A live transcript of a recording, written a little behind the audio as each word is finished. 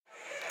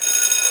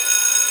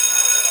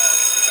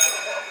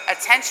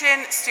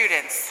Attention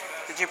students,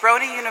 the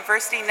Jabroni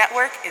University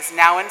Network is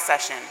now in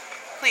session.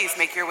 Please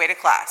make your way to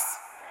class.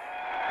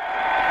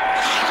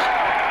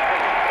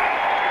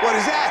 What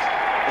is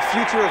that? The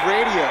future of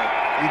radio,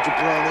 you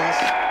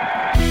jabronis.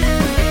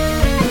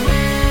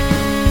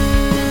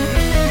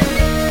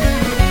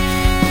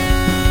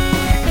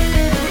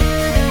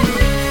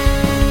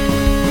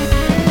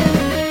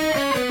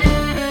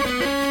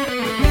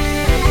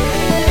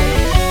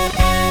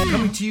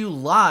 To you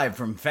live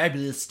from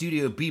fabulous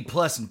Studio B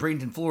Plus in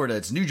Bradenton, Florida.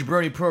 It's New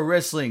Jabroni Pro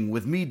Wrestling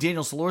with me,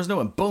 Daniel Solorzano,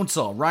 and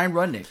Bonesaw, Ryan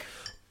Rudnick.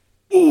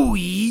 Oh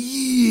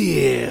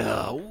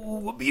yeah!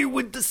 Ooh, I'm here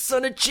with the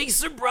son of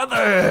Chaser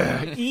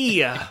brother.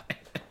 Yeah,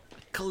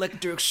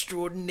 collector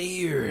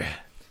extraordinaire.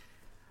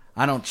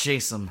 I don't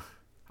chase them,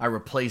 I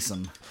replace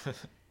them.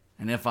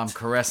 And if I'm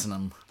caressing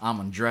them, I'm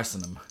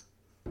undressing them.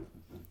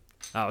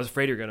 I was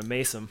afraid you were gonna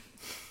mace him.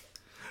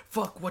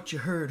 Fuck what you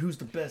heard. Who's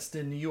the best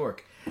in New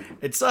York?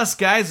 It's us,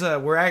 guys.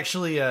 We're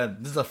actually,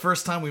 this is the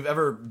first time we've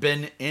ever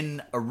been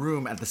in a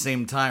room at the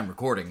same time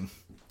recording.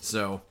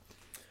 So,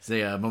 it's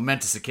a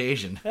momentous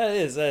occasion. That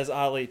is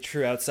oddly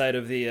true outside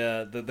of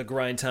the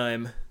grind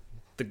time,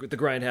 the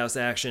grindhouse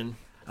action.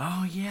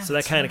 Oh, yeah. So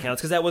that kind of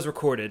counts, because that was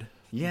recorded.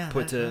 Yeah,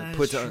 put that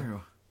to is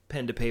true.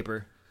 Pen to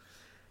paper.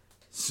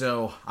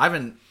 So, I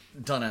haven't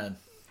done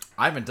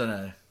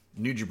a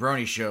New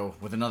Jabroni show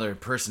with another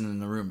person in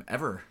the room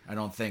ever. I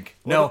don't think.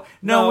 No,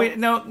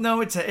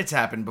 it's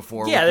happened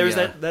before. Yeah, there was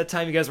that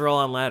time you guys were all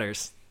on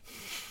ladders.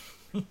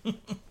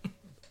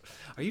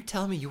 Are you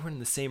telling me you weren't in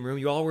the same room?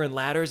 You all were in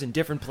ladders in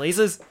different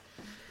places?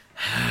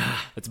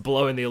 It's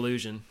blowing the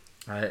illusion.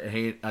 I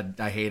hate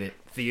it.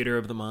 Theater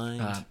of the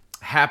mind.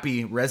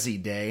 Happy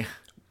Resi Day.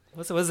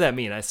 What does that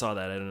mean? I saw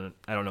that.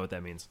 I don't know what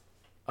that means.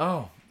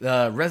 Oh,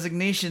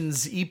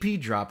 Resignations EP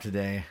dropped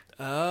today.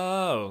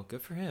 Oh,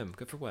 good for him.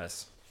 Good for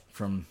Wes.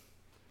 From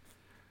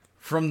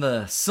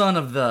the son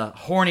of the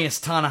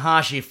horniest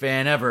Tanahashi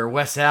fan ever,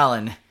 Wes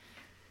Allen.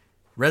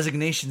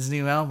 Resignation's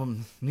new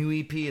album, new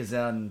EP is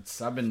out, and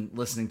I've been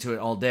listening to it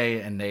all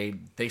day, and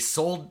they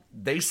sold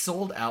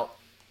out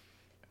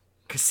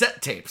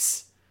cassette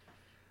tapes.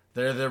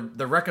 The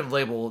record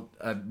label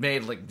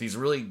made like these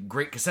really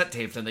great cassette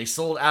tapes, and they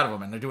sold out of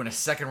them, and they're doing a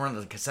second run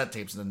of the cassette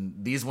tapes, and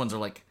these ones are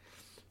like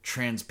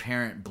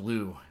transparent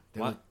blue.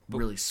 They look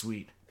really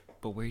sweet.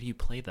 But where do you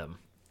play them?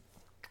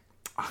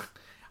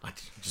 I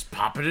just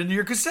pop it into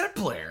your cassette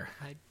player.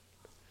 I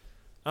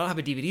don't have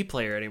a DVD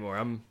player anymore.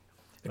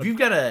 If you've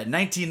got a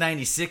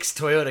 1996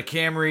 Toyota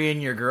Camry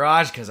in your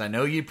garage, because I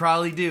know you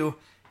probably do,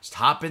 just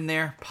hop in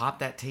there, pop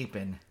that tape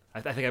in. I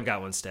think I've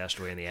got one stashed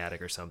away in the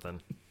attic or something.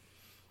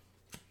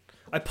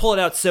 I pull it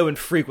out so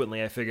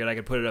infrequently, I figured I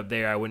could put it up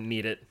there. I wouldn't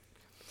need it.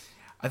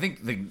 I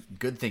think the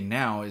good thing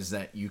now is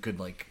that you could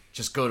like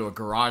just go to a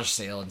garage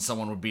sale and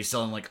someone would be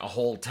selling like a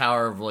whole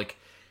tower of like,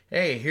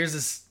 hey, here's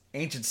this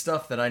ancient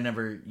stuff that I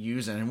never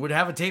use, and it would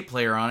have a tape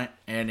player on it,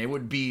 and it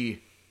would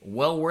be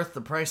well worth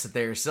the price that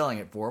they're selling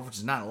it for, which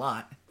is not a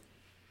lot.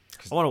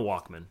 I want a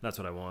Walkman. That's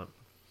what I want.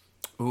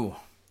 Ooh,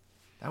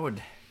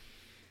 that'd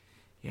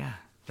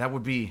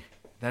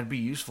be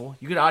useful.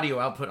 You could audio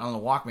output on the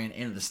Walkman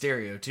into the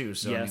stereo too.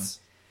 So yes,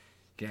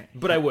 I mean,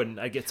 but I wouldn't.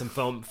 I'd get some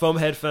foam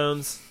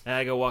headphones, and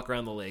I go walk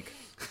around the lake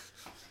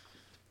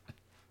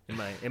in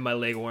my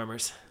leg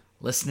warmers,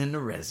 listening to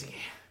Resi.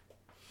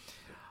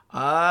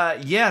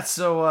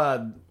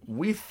 So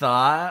we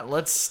thought,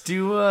 let's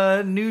do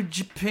a New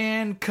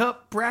Japan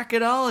Cup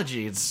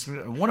bracketology. It's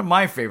one of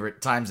my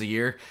favorite times of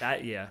year.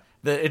 Yeah.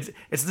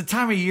 It's the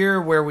time of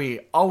year where we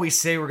always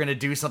say we're going to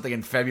do something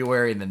in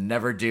February and then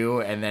never do,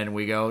 and then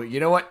we go, you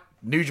know what?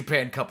 New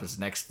Japan Cup is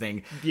the next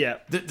thing. Yeah.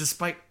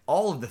 Despite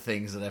all of the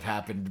things that have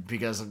happened,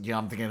 because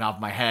I'm thinking off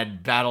my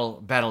head,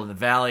 Battle in the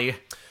Valley.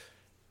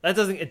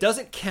 It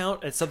doesn't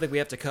count as something we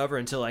have to cover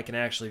until I can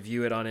actually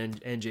view it on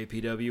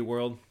NJPW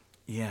World.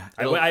 Yeah,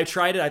 I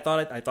tried it. I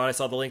thought I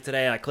saw the link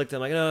today. I clicked it.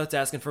 I'm like, no, it's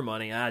asking for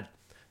money. All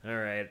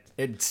right.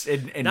 It's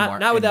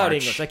not without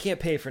English. I can't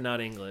pay for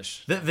not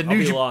English. I'll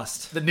be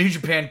lost. The New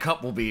Japan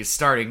Cup will be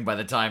starting by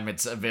the time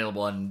it's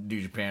available on New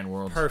Japan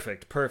World.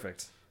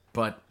 Perfect.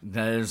 But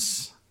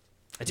there's,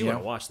 I do want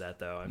to watch that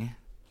though.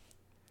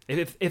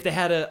 Yeah. If they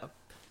had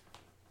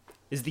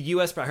is the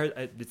U.S. I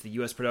heard it's the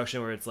U.S.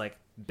 production where it's like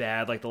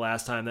bad like the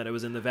last time that it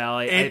was in the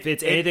Valley. If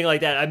it's anything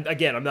like that,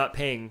 I'm not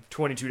paying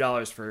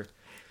 $22 for.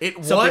 It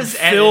was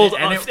filmed.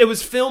 It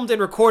was filmed and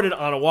recorded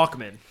on a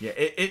Walkman. Yeah,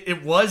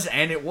 it was,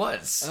 and it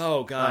was.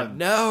 Oh God,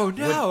 no.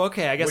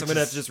 Okay, I guess I'm gonna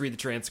have to just read the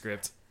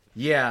transcript.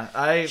 Yeah,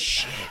 I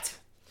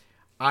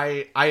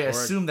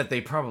assume that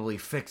they probably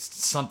fixed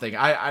something.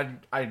 I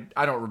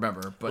don't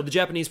remember, but the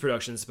Japanese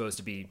production is supposed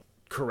to be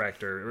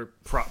correct or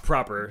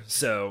proper.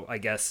 So I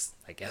guess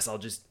AT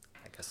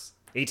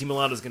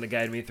Milano's gonna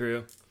guide me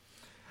through.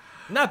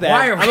 Not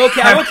bad.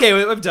 I'm okay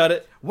with it. I've done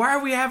it. Why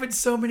are we having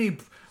so many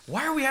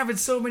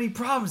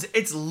problems?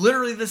 It's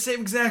literally the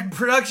same exact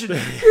production.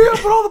 Yeah,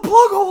 but all the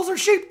plug holes are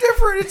shaped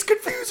different. It's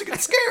confusing and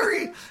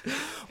scary.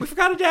 We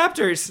forgot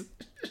adapters.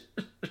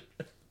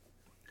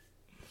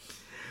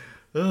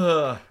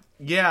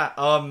 Yeah.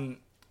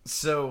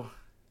 So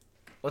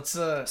let's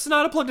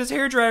Sonata plugged his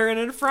hairdryer in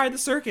and it fried the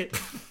circuit.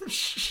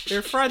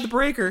 It fried the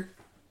breaker.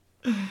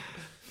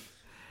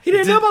 He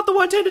didn't know about the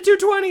 110 to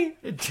 220.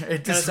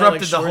 It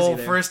disrupted the whole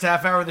first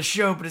half hour of the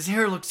show, but his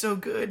hair looked so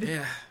good.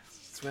 Yeah,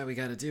 that's why we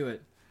got to do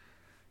it.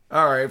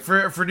 All right,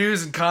 for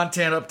news and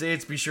content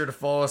updates, be sure to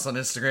follow us on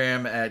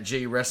Instagram at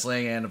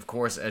JWrestling and, of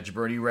course, at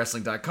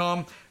JabroniWrestling.com.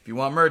 If you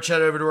want merch,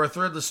 head over to our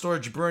Threadless store,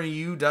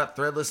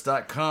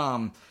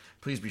 JabroniU.Threadless.com.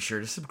 Please be sure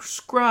to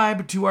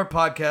subscribe to our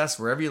podcast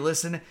wherever you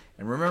listen,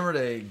 and remember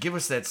to give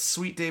us that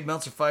sweet Dave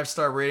Meltzer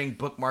 5-star rating,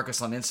 bookmark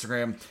us on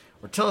Instagram,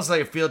 or tell us how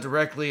you feel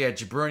directly at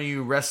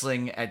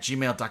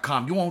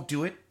JabroniUWrestling@gmail.com. You won't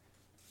do it,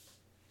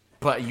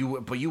 but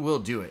you will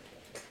do it.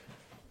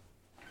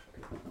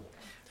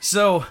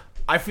 So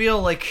I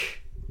feel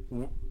like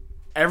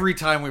every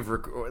time we've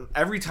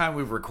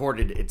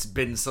recorded, it's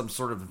been some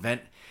sort of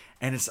event,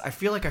 and I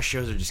feel like our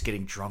shows are just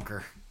getting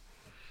drunker.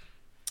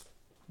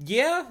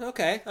 Yeah.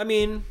 Okay. I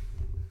mean,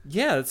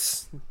 yeah.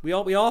 We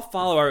all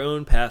follow our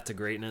own path to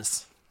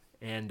greatness,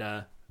 and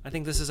I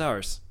think this is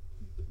ours.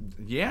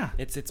 Yeah,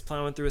 it's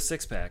plowing through a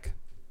 6-pack.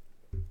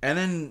 And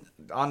then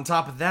on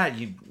top of that,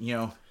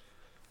 you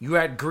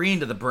add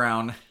green to the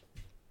brown,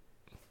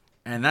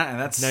 and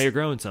that's now you're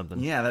growing something.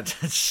 Yeah,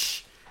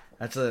 that's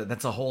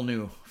a whole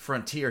new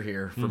frontier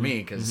here for me,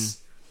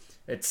 because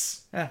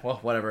it's well,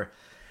 whatever.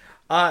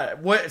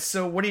 What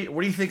do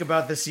you think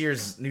about this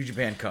year's New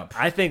Japan Cup?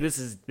 I think this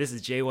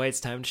is Jay White's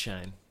time to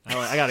shine.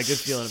 I got a good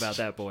feeling about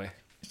that boy.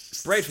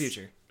 Bright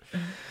future.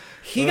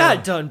 He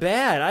got done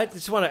bad. I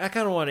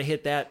kind of want to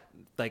hit that.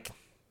 Like,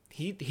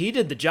 he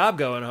did the job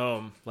going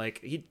home.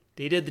 Like, he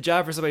did the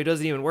job for somebody who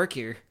doesn't even work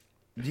here.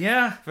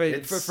 Yeah.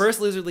 For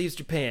first, Loser leaves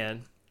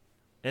Japan,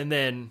 and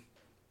then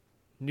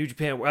New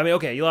Japan. I mean,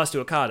 okay, you lost to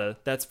Okada.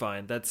 That's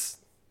fine. That's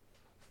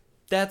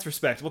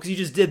respectable because you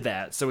just did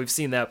that. So we've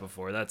seen that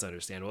before. That's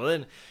understandable.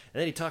 And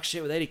then he talks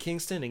shit with Eddie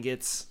Kingston and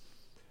gets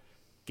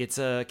kicked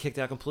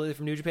out completely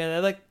from New Japan.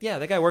 And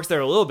that guy works there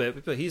a little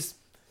bit, but he's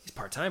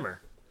part-timer.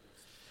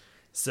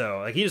 So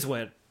like he just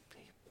went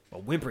a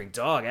whimpering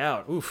dog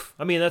out. Oof.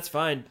 I mean, that's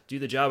fine. Do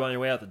the job on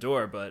your way out the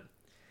door, but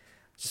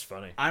it's just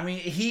funny. I mean,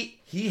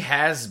 he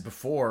has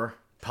before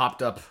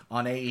popped up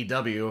on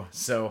AEW,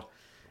 so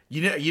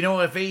you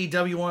know if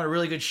AEW want a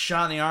really good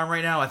shot in the arm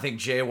right now, I think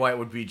Jay White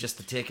would be just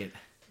the ticket.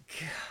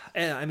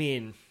 I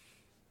mean,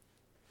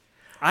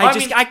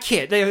 I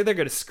can't. They're going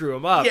to screw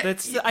him up. Yeah,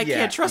 I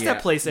can't trust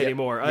that place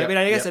anymore. I mean,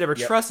 I guess I never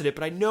trusted it,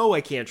 but I know I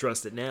can't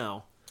trust it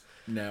now.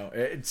 No,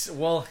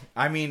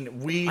 I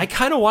mean, I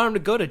kind of want him to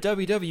go to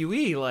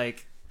WWE.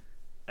 Like,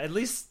 at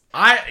least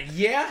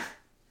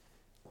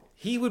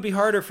he would be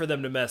harder for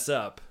them to mess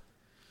up.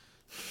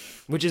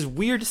 Which is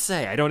weird to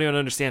say. I don't even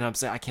understand how I'm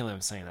saying. I can't believe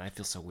I'm saying that. I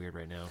feel so weird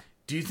right now.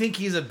 Do you think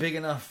he's a big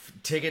enough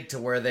ticket to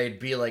where they'd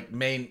be like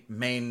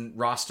main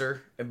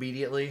roster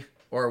immediately,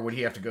 or would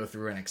he have to go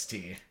through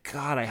NXT?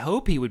 God, I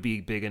hope he would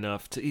be big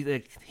enough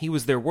to. He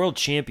was their world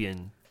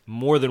champion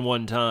more than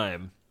one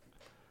time.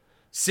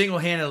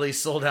 Single-handedly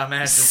sold out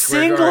Madison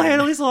Square Garden.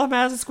 Single-handedly sold out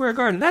Madison Square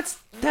Garden.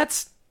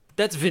 That's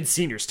Vince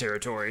Senior's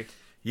territory.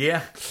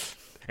 Yeah,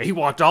 and he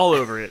walked all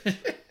over it.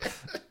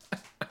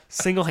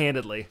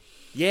 Single-handedly.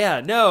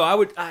 Yeah, no, I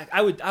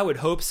would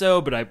hope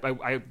so, but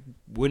I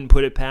wouldn't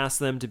put it past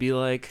them to be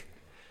like,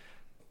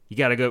 you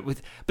gotta go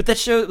with. But that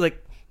show,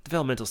 like,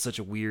 developmental is such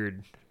a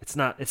weird. It's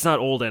not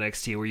old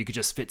NXT where you could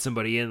just fit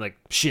somebody in like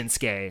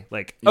Shinsuke,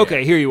 like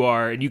okay, here you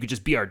are, and you could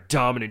just be our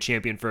dominant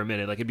champion for a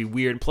minute. Like it'd be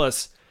weird. And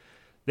plus,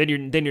 then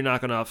you're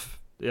knocking off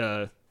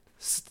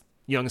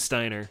young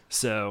Steiner.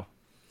 So,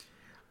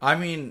 I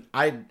mean,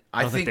 I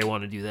don't think they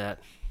want to do that.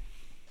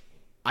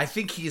 I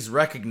think he's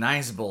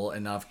recognizable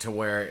enough to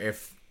where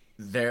if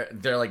they're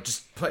like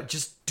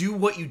just do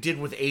what you did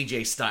with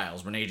AJ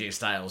Styles when AJ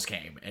Styles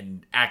came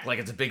and act like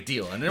it's a big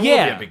deal, and it will be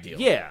a big deal.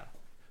 Yeah.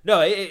 No,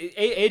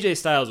 AJ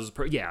Styles was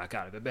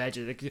God,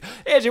 imagine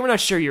AJ. We're not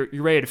sure you're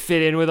ready to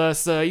fit in with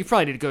us. You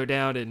probably need to go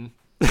down and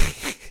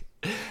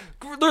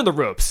learn the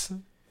ropes.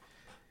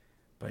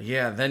 But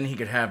yeah, then he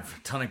could have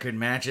a ton of good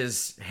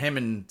matches. Him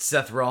and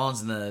Seth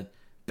Rollins in the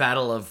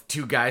battle of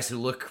two guys who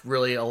look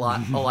really a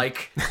lot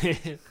alike.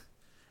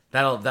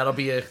 That'll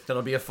be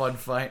a fun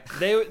fight.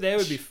 They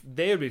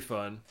would be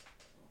fun.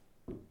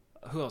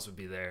 Who else would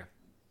be there?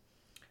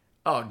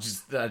 Oh,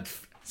 just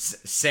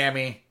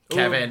Sammy,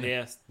 Kevin. Ooh,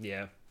 yes,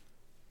 yeah.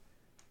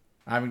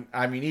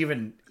 I mean,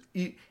 even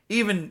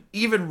he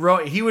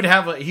would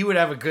have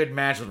a good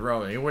match with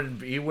Roman. He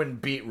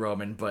wouldn't beat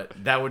Roman, but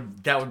that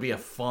would be a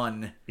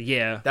fun.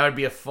 Yeah. That would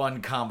be a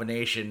fun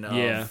combination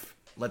of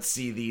let's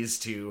see these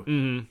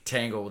two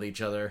tangle with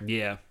each other.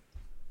 Yeah.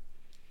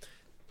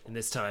 And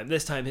this time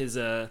his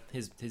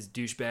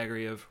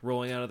douchebaggery of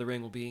rolling out of the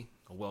ring will be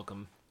a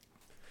welcome.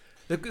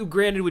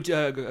 Greeted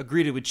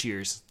with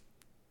cheers.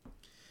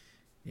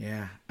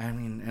 Yeah, I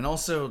mean, and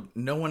also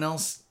no one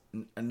else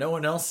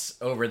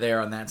over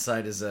there on that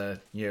side is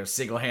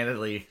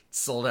single-handedly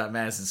sold out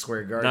Madison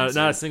Square Garden.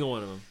 Not a single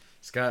one of them.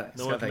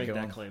 No one can make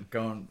that claim.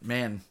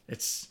 Man,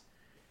 it's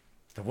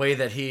the way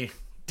that he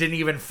didn't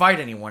even fight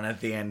anyone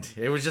at the end.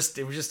 It was just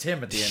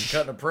him at the end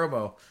cutting a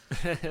promo.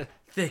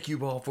 Thank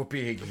you all for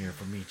being here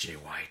for me, Jay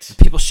White.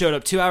 People showed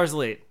up 2 hours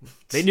late.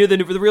 They knew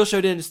the real show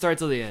didn't start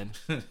till the end.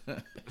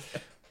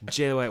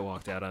 Jay White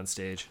walked out on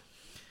stage.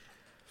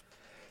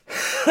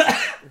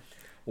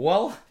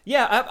 Well,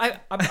 yeah,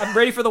 I'm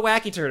ready for the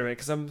wacky tournament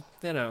because I'm,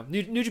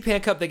 New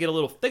Japan Cup. They get a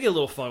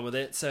little fun with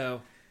it.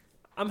 So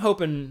I'm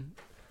hoping.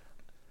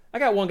 I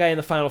got one guy in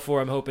the Final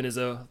Four. I'm hoping is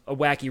a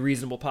wacky,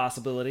 reasonable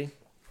possibility.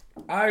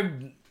 my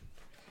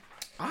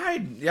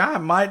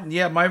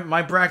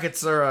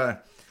brackets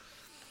are.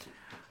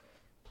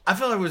 I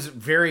felt I was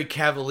very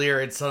cavalier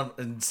in some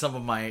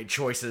of my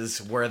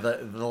choices, where the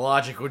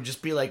logic would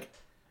just be like,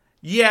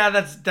 yeah,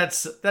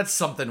 that's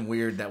something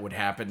weird that would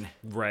happen,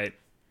 Right.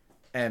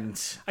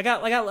 and I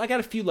got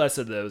a few less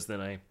of those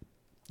than I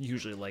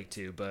usually like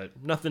to, but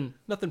nothing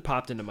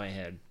popped into my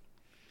head.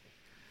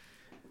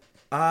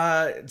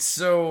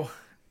 So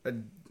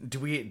do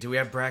we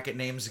have bracket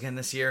names again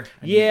this year?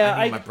 I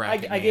need my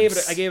bracket I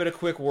names. gave it a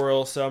quick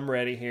whirl, so I'm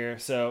ready here.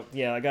 So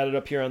yeah, I got it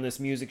up here on this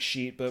music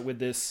sheet, but with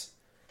this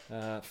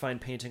fine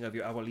painting of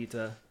your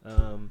abuelita.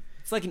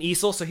 It's like an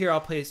easel, so here I'll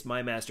place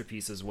my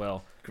masterpiece as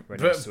well right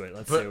next to it.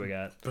 Let's see what we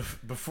got.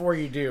 Before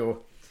you do,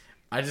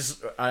 I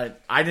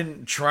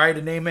didn't try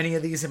to name any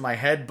of these in my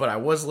head, but I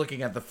was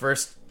looking at the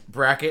first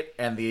bracket,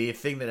 and the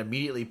thing that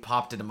immediately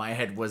popped into my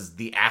head was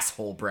the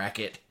asshole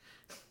bracket.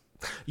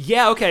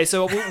 Yeah, okay,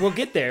 so we'll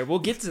get there. We'll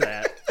get to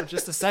that for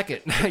just a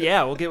second.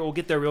 Yeah, we'll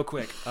get there real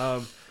quick.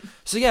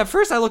 So yeah,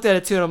 first I looked at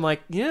it too, and I'm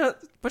like, a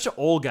bunch of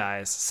old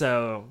guys.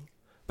 So,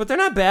 but they're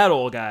not bad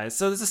old guys.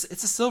 So it's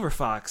a Silver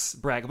Fox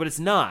bracket, but it's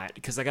not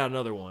because I got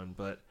another one.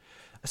 But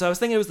so I was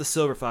thinking it was the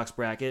Silver Fox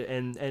bracket,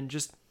 and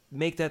just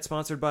make that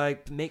sponsored by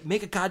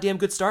make a goddamn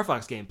good Star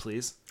Fox game,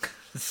 please.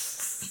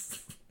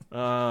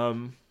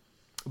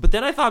 But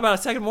then I thought about it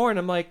a second more, and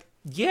I'm like,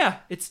 yeah,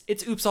 it's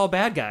Oops All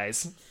Bad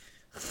Guys.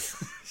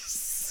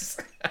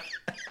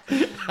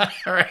 All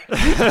right,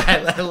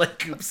 I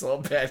like Oops All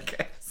Bad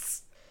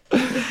Guys.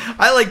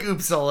 I like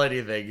Oops All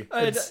Anything.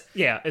 That's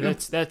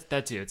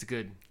that too. It's a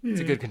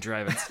good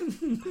contrivance.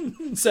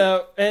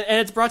 So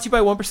and it's brought to you by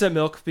 1%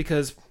 Milk,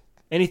 because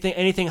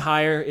anything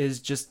higher is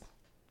just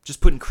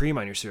putting cream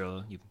on your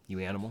cereal. You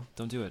animal,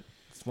 don't do it.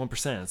 It's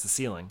 1%. It's the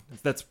ceiling.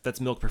 That's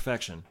milk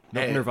perfection.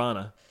 Milk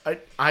Nirvana.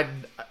 I'd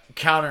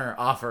counter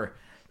offer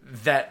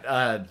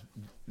that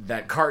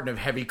carton of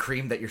heavy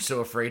cream that you're so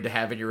afraid to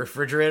have in your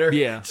refrigerator.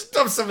 Yeah, just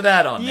dump some of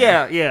that on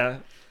there. Yeah.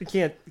 You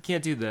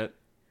can't do that.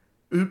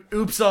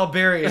 Oops all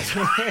berries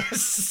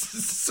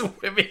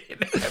swimming in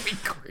heavy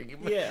cream.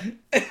 Yeah.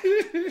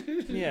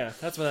 Yeah,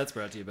 that's what that's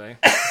brought to you by.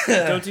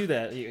 Don't do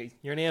that.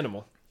 You're an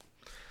animal.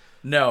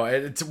 No,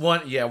 it's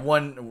one. Yeah,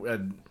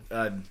 one.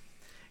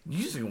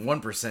 Usually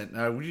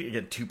 1%. We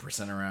get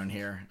 2% around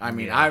here. I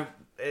mean,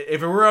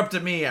 if it were up to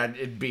me,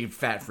 it'd be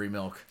fat-free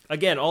milk.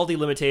 Again, all the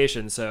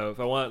limitations. So if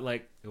I want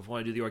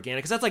to do the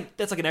organic, because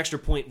that's like an extra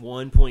 0.1,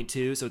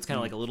 0.2, so it's kind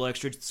of like a little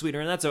extra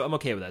sweetener, and that. So I'm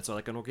okay with that. So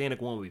like an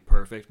organic one would be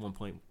perfect,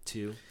 1.2.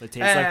 It tastes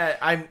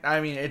like.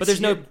 I mean, but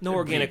there's no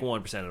organic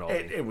 1% at all.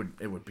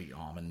 It would be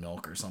almond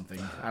milk or something.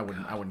 I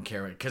wouldn't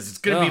care because it's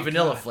gonna be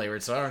vanilla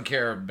flavored, so I don't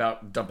care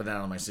about dumping that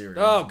on my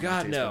cereal. Oh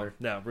God, no,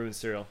 ruined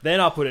cereal.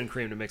 Then I'll put in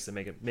cream to mix it,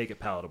 make it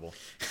palatable.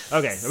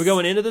 Okay, are we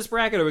going into this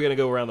bracket, or are we gonna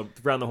go around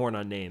the horn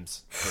on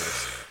names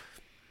first?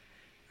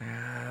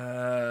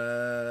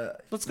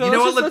 Let's go.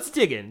 Let's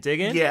dig in.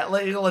 Yeah,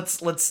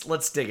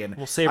 let's dig in.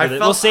 We'll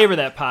savor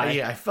that pie.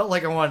 Yeah, I felt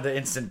like I wanted the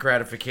instant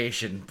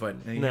gratification, but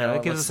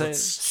it gives us a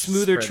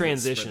smoother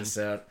transition.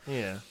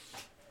 Yeah.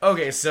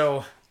 Okay,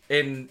 so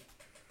in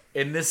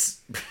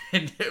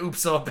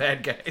Oops All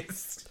Bad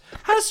Guys.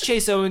 How does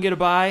Chase Owen get a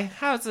bye?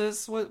 How's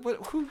this?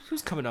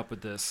 Who's coming up with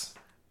this?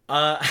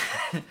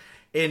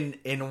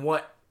 In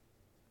what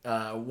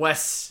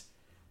Wes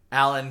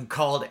Allen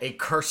called a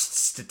cursed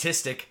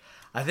statistic.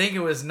 I think it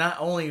was not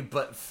only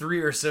but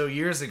 3 or so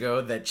years ago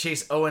that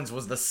Chase Owens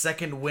was the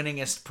second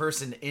winningest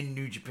person in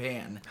New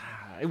Japan.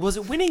 Was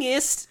it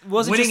winningest?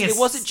 It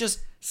wasn't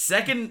just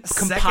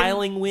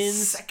compiling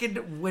wins.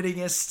 Second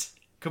winningest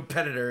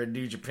competitor in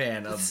New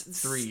Japan of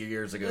 3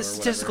 years ago. The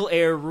statistical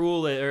error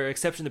rule or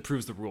exception that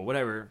proves the rule.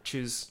 Whatever.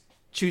 Choose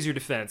your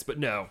defense. But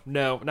no,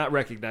 not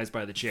recognized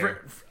by the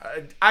chair.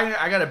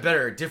 I got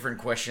a different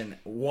question.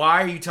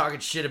 Why are you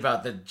talking shit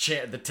about the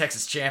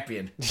Texas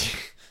champion?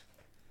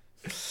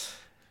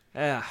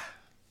 I'm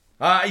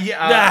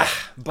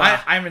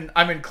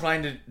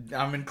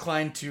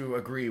inclined to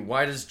agree.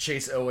 Why does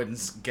Chase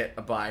Owens get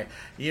a bye?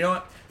 You know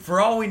what? For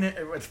all we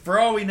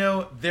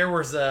know, there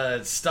was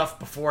stuff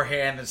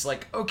beforehand that's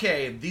like,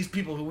 okay, these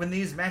people who win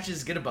these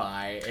matches get a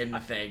bye and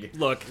thing.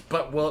 Look,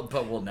 but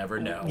we'll never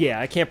know. Yeah,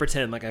 I can't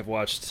pretend like I've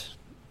watched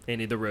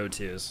any of the Road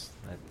 2s.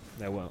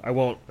 I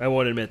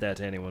won't admit that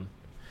to anyone.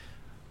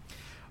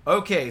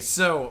 Okay,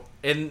 so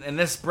in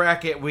this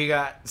bracket we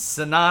got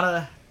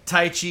Sonata,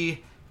 Taichi,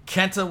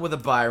 Kenta with a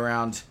bye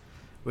round.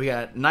 We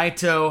got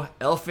Naito,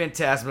 El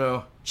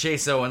Phantasmo,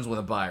 Chase Owens with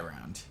a bye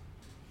round.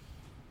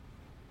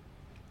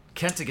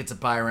 Kenta gets a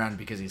buy around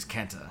because he's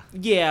Kenta.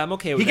 Yeah, I'm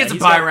okay with He that. gets a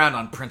buy around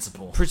on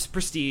principle.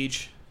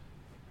 Prestige,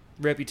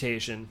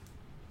 reputation,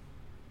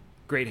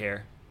 great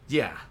hair.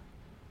 Yeah.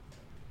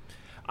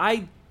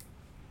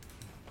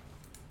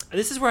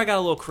 This is where I got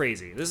a little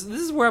crazy. This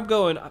is where I'm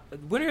going.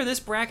 Winner of this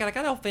bracket, I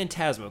got El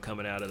Phantasmo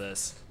coming out of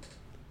this.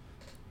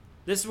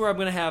 This is where I'm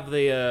gonna have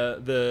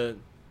the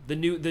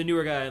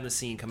newer guy on the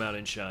scene come out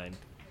and shine.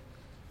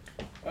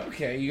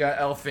 Okay, you got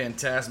El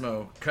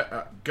Phantasmo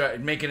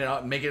making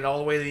it all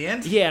the way to the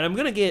end. Yeah, and I'm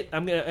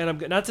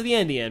gonna not to the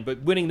end,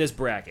 but winning this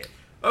bracket.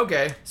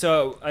 Okay.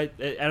 So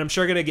I'm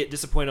sure gonna get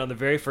disappointed on the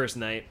very first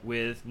night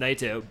with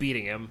Naito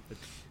beating him,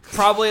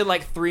 probably in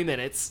like 3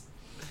 minutes,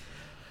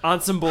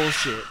 on some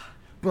bullshit.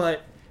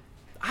 But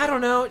I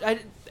don't know.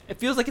 It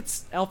feels like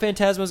El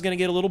Phantasmo's gonna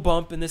get a little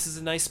bump, and this is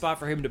a nice spot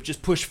for him to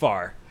just push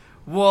far.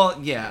 Well,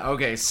 yeah.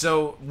 Okay.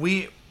 So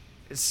with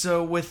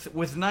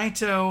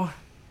Naito.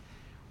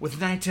 With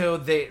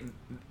Naito,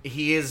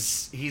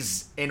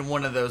 he's in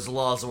one of those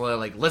laws where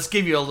like, let's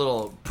give you a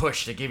little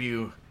push to give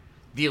you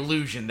the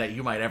illusion that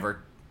you might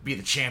ever be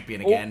the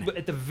champion again. But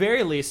at the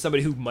very least,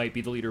 somebody who might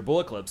be the leader of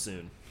Bullet Club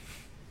soon.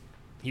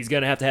 He's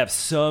gonna have to have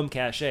some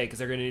cachet because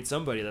they're gonna need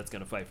somebody that's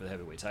gonna fight for the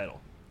heavyweight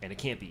title, and it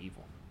can't be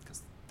Evil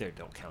because they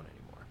don't count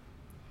anymore.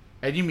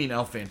 And you mean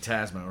El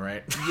Phantasmo,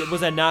 right? Yeah,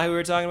 was that not who we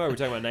were talking about? We were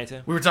talking about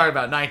Naito. We were talking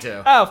about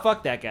Naito. Oh,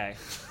 fuck that guy.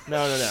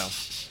 No.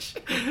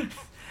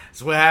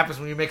 That's what happens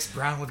when you mix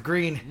brown with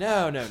green.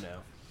 No.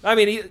 I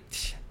mean,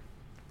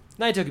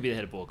 Naito could be the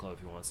head of Bullet Club if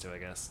he wants to, I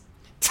guess.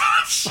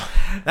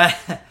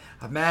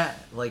 Matt,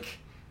 like,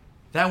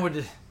 that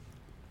would,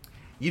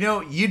 you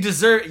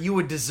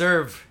would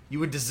deserve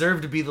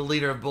to be the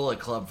leader of Bullet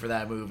Club for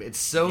that move. It's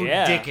so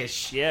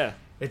dickish. Yeah.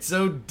 It's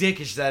so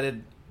dickish that it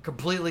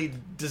completely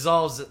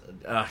dissolves.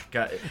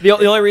 God. The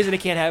only reason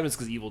it can't happen is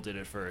because Evil did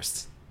it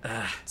first.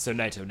 So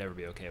Naito would never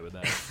be okay with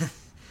that.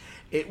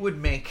 It would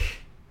make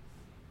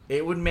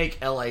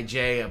LIJ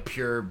a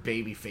pure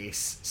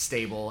babyface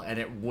stable, and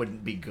it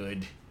wouldn't be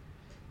good.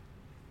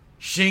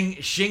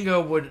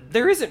 Shingo would.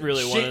 There isn't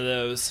really one of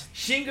those.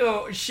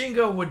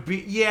 Shingo would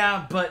be,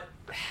 yeah, but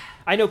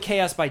I know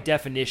Chaos by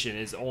definition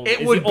is the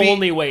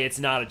only way it's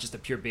not just a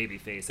pure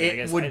babyface. It I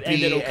guess, would and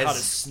be then Okada's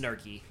as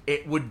snarky.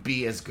 It would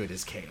be as good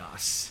as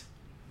Chaos.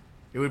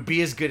 It would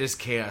be as good as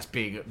Chaos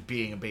being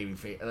a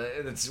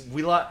babyface.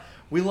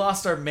 We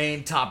lost our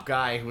main top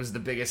guy, who was the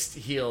biggest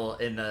heel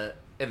in the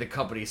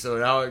company. So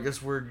now I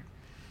guess I would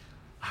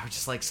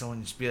just like someone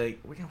to just be like,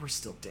 we're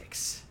still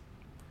dicks.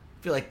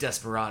 I feel like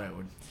Desperado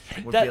would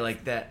be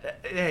like that.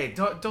 Hey,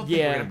 don't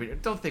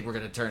think we're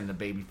gonna turn into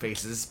baby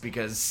faces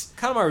because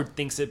Kanemaru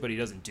thinks it, but he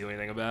doesn't do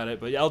anything about it.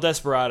 But El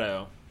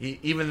Desperado,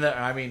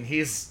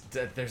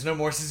 there's no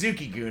more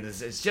Suzuki-gun.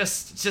 It's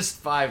just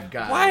 5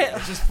 guys. Why?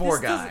 It's just 4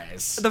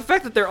 guys. The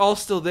fact that they're all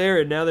still there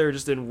and now they're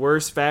just in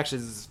worse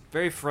factions is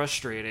very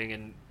frustrating.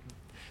 And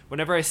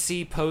whenever I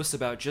see posts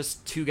about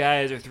just 2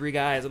 guys or 3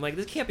 guys, I'm like,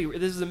 this can't be.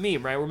 This is a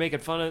meme, right? We're making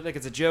fun of it like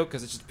it's a joke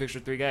because it's just a picture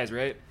of 3 guys,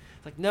 right?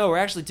 It's like, no, we're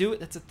actually doing it.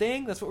 That's a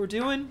thing. That's what we're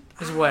doing.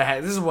 This is what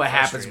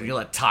happens when you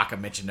let Taka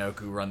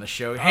Michinoku run the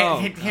show.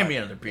 Hand me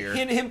another beer.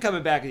 Him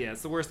coming back, yeah,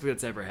 it's the worst thing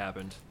that's ever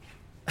happened.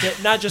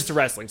 Not just to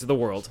wrestling, to the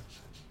world.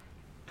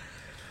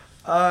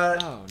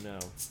 Oh no.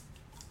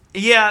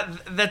 Yeah,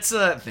 that's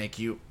thank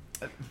you.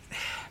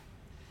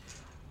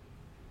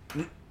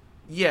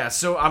 Yeah,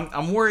 so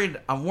I'm worried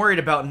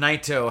about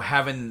Naito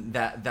having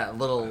that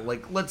little,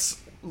 like, let's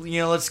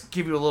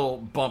give you a little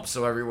bump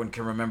so everyone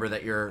can remember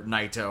that you're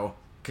Naito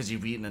because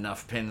you've eaten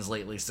enough pins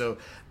lately. So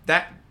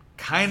that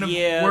kind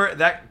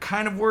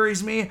of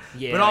worries me.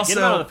 Yeah, but also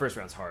getting out of the first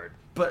round's hard.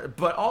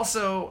 But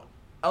also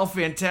El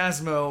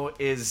Phantasmo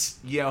is,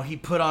 he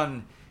put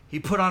on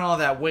all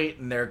that weight,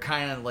 and they're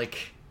kind of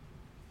like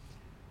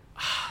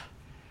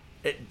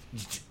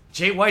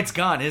Jay White's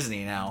gone, isn't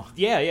he now?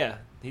 Yeah.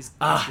 He's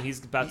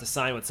about to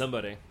sign with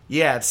somebody.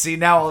 Yeah, see,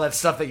 now all that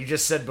stuff that you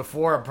just said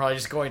before, I'm probably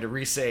just going to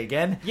re-say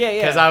again. Yeah.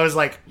 Because I was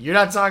like, you're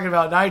not talking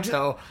about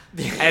Naito,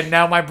 and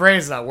now my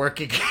brain's not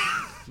working.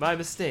 My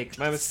mistake.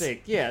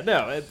 Yeah,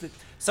 no.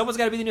 Someone's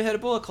got to be the new head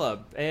of Bullet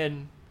Club,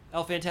 and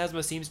El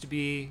Phantasmo seems to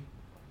be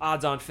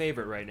odds-on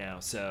favorite right now,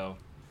 so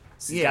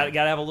got to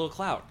have a little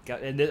clout.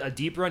 And a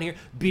deep run here.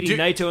 Beating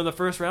Naito in the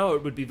first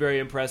round would be very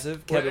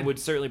impressive. Kevin would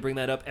certainly bring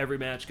that up every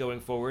match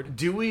going forward.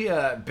 Do we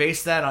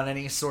base that on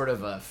any sort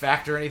of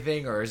fact or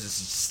anything, or is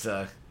this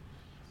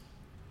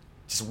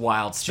just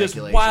wild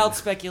speculation? Just wild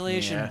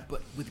speculation,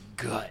 but with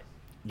gut.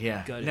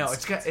 Yeah. Gut no,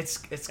 instinct.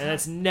 it's and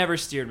it's never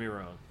steered me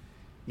wrong.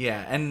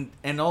 Yeah,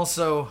 and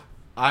also,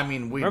 I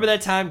mean, remember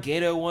that time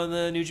Gato won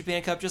the New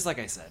Japan Cup, just like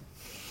I said.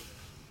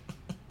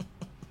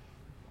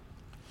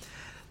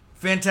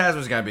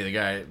 Phantasmo's got to be the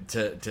guy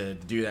to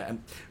do that.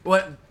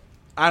 What?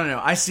 I don't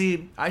know. I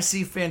see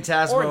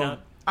Phantasmo. Or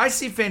not. I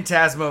see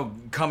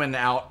Phantasmo coming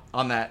out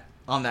on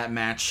that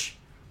match.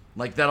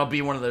 Like, that'll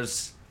be one of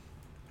those.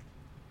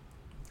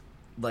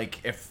 Like,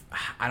 if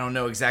I don't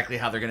know exactly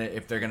how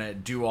if they're gonna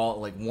do all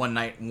like one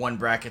night, one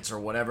brackets or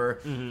whatever.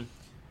 Mm-hmm.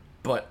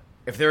 But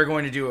if they were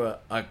going to do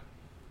a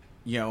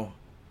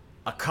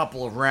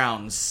couple of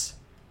rounds,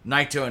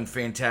 Naito and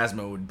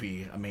Phantasmo would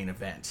be a main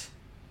event.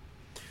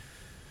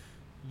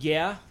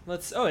 Yeah,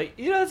 that's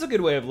a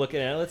good way of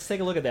looking at it. Let's take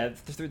a look at that.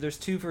 There's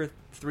 2 for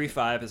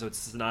 3-5, so it's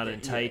Sonata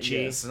and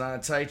Taichi. Yeah,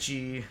 Sonata,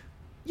 Taichi.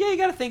 Yeah, you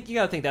gotta think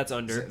that's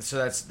under. So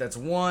that's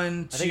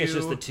 1, 2. I think it's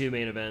just the 2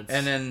 main events,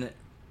 and then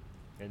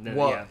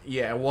well,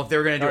 if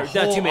they're gonna do a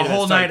two main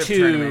whole events, night of 2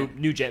 tournament,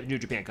 New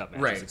Japan Cup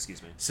matches. right?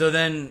 Excuse me. So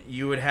then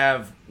you would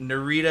have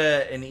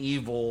Narita and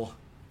Evil,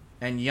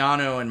 and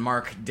Yano and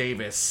Mark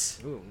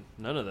Davis. Ooh,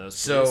 none of those.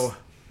 So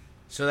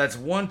that's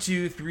 1,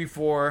 2, 3,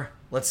 4.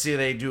 Let's see,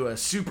 they do a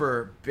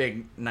super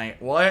big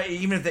night. Well,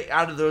 even if they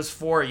out of those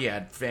 4,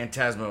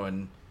 Phantasmo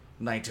and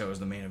Naito is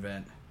the main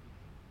event.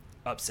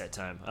 Upset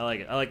time. I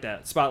like it. I like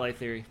that. Spotlight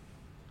theory.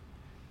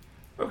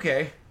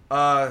 Okay.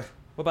 What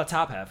about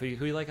top half? Who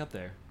you like up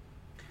there?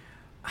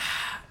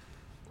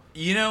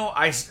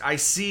 I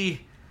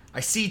see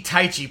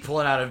Taichi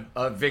pulling out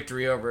a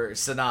victory over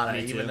Sonata,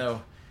 Me too. even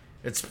though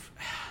it's.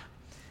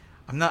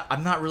 I'm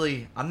not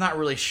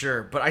really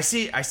sure, but I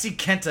see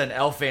Kenta and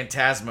El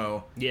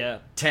Phantasmo. Yeah,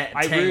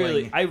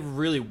 tangling. I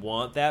really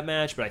want that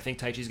match, but I think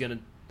Taichi's gonna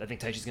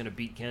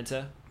beat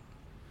Kenta.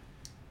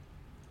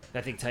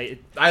 I think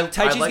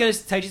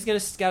Taichi's gonna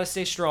gotta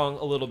stay strong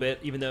a little bit,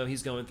 even though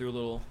he's going through a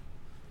little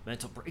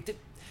mental break.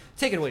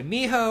 Take it away,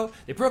 Miho.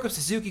 They broke up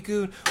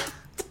Suzuki-Gun. What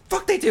the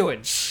fuck they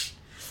doing?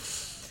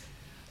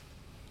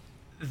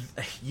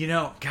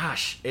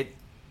 Gosh,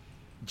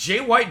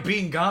 Jay White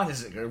being gone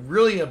is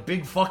really a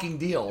big fucking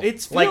deal.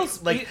 It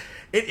feels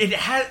it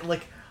had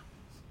like.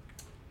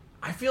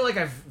 I feel like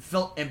I've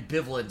felt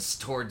ambivalence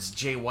towards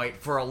Jay White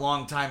for a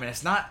long time, and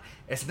it's not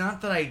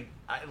that I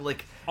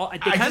like. They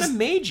kind of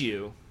made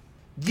you.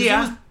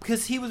 Yeah,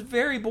 because he was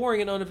very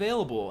boring and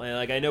unavailable,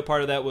 and I know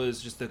part of that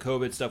was just the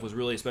COVID stuff was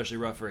really especially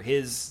rough for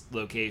his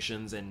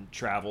locations and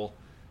travel.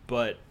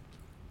 But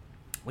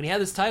when he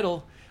had this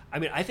title,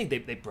 I think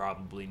they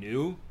probably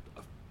knew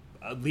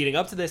leading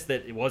up to this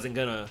that it wasn't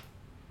gonna,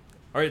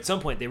 or at some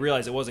point they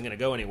realized it wasn't gonna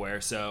go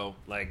anywhere. So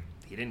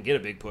he didn't get a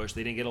big push.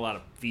 They didn't get a lot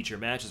of feature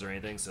matches or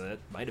anything. So that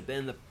might have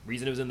been the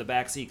reason it was in the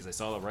back seat, because I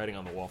saw the writing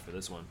on the wall for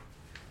this one.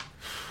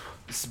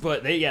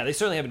 But they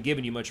certainly haven't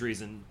given you much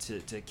reason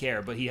to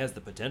care. But he has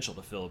the potential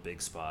to fill a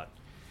big spot.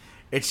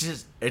 It's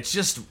just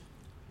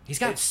he's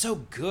gotten so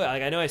good.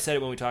 I know I said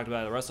it when we talked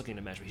about the Wrestle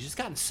Kingdom match, but he's just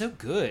gotten so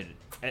good.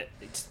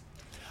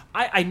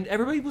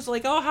 Everybody was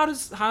like, oh, how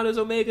does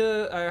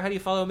Omega, or how do you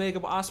follow Omega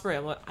Ospreay?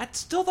 I'm like, I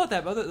still thought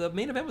the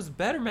main event was a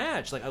better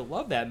match. I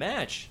love that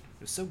match.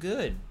 It was so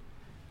good.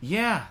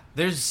 Yeah,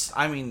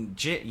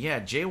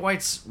 Jay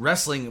White's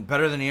wrestling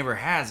better than he ever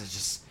has.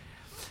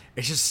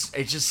 It's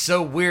just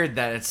so weird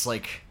that it's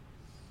like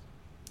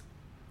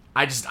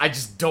I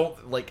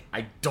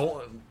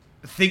don't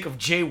think of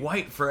Jay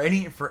White for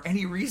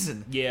any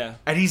reason. Yeah.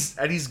 And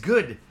he's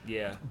good.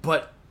 Yeah.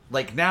 But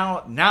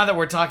now that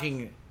we're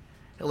talking,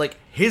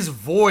 his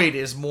void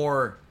is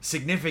more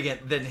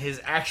significant than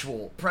his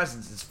actual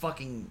presence. It's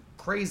fucking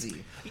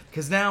crazy.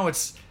 Cuz now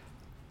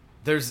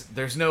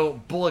there's no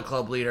Bullet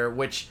Club leader,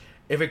 which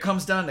if it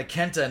comes down to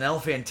Kenta and El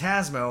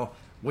Phantasmo,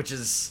 which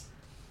is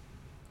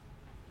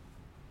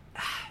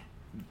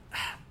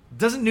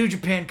doesn't New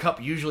Japan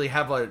Cup usually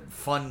have a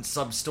fun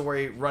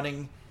sub-story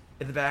running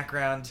in the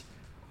background?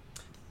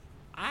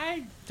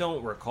 I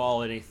don't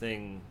recall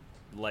anything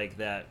like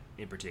that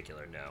in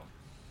particular, no.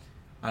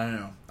 I don't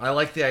know. I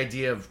like the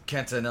idea of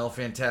Kenta and El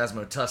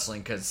Phantasmo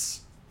tussling,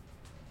 because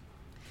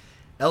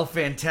El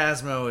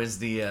Phantasmo is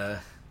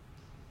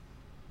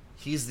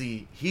he's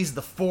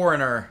the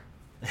foreigner.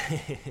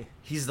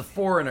 He's the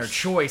foreigner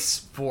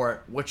choice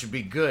for what should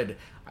be good.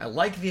 I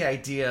like the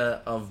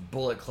idea of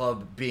Bullet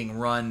Club being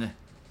run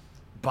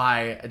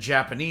by a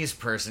Japanese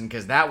person,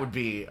 because that would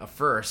be a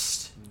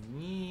first.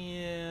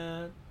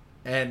 Yeah.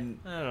 And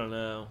I don't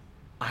know.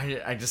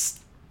 I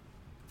just...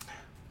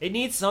 It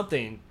needs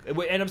something.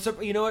 And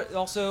you know what?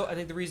 Also, I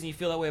think the reason you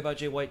feel that way about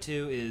Jay White,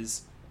 too,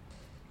 is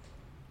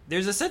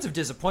there's a sense of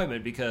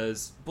disappointment,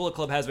 because Bullet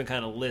Club has been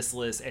kind of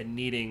listless and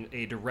needing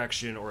a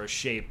direction or a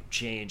shape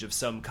change of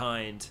some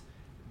kind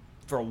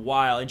for a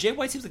while. And Jay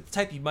White seems like the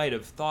type you might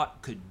have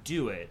thought could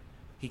do it.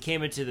 He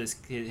came into this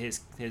his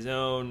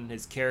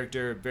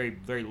character, very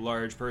very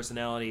large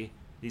personality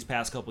these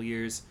past couple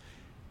years,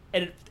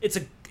 and it's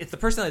the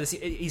personality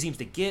that he seems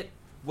to get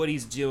what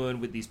he's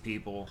doing with these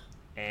people,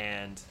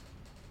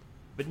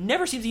 but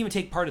never seems to even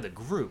take part of the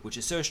group, which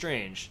is so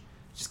strange.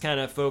 Just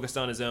kind of focused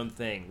on his own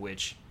thing,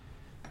 which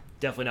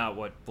definitely not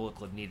what Bullet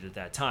Club needed at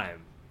that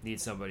time.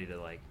 Needs somebody to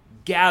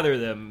gather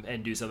them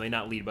and do something,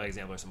 not lead by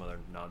example or some other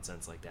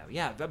nonsense like that. But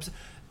yeah,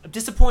 I'm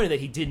disappointed that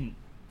he didn't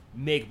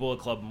make Bullet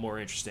Club more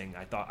interesting.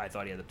 I thought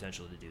he had the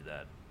potential to do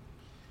that.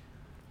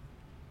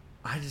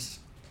 I just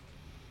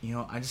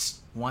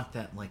want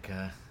that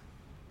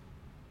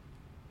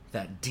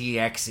that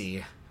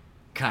DX-y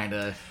kind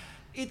of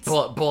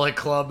Bullet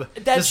Club.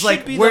 That just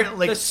should be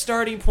the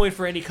starting point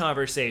for any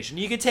conversation.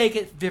 You could take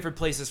it different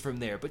places from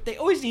there, but they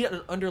always need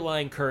an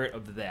underlying current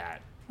of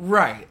that.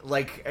 Right,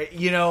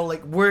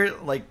 we're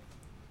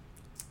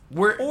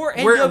or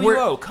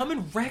NWO come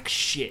and wreck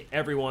shit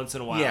every once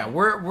in a while. Yeah,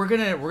 we're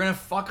gonna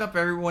fuck up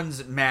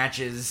everyone's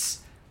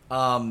matches.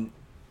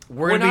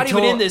 We're not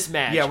even in this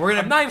match. Yeah,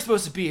 I'm not even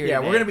supposed to be here. Yeah,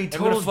 today. we're gonna be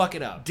total fuck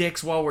it up.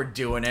 dicks while we're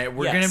doing it.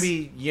 We're Yes. gonna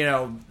be,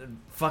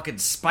 fucking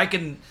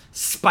spiking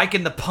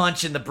the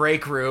punch in the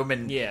break room,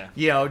 and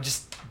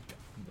just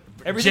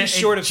everything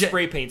short of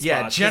spray paint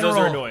spots. Yeah, 'cause those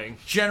are annoying.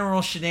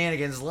 General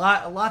shenanigans.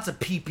 Lots of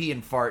pee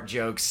and fart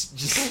jokes.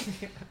 Just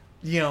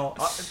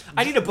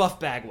I need a Buff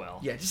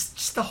Bagwell. Yeah,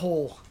 just the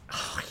whole.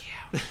 Oh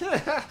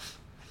yeah.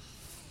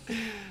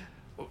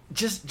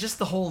 just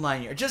the whole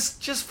 9 years.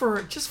 Just for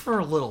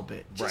a little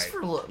bit. Just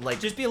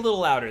be a little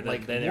louder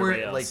than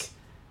everybody else.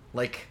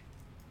 Like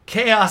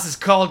chaos is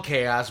called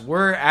chaos.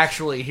 We're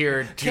actually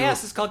here to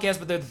Chaos is called chaos,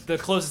 but they're the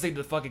closest thing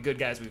to the fucking good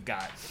guys we've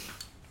got.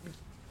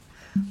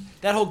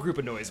 That whole group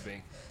annoys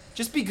me.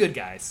 Just be good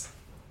guys.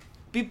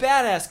 Be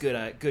badass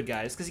good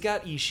guys, because you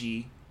got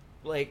Ishii.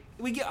 Like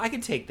I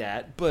can take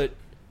that, but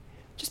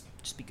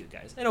just be good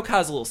guys. And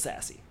Okada's a little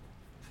sassy.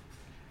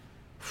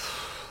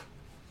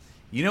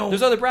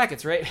 There's other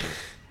brackets, right?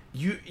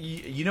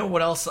 You know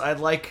what else I'd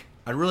like?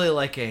 I'd really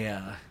like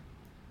a.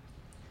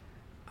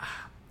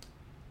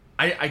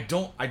 I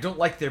don't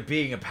like there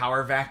being a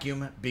power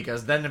vacuum,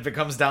 because then if it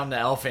comes down to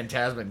El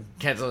Phantasmo and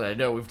Kenta, I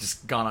know we've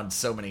just gone on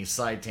so many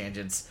side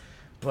tangents,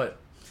 but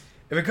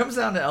if it comes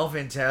down to El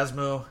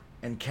Phantasmo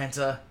and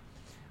Kenta,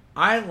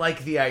 I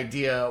like the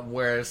idea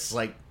where it's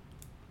like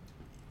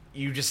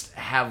you just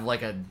have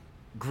like a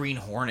Green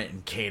Hornet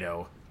and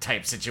Kato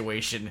type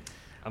situation.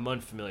 I'm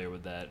unfamiliar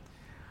with that.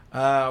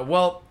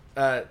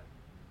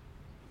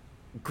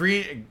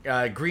 Green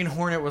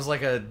Hornet was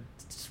like a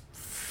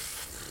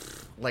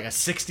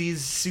 60s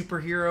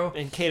superhero,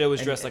 and Kato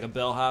was dressed like a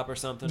bellhop or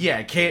something.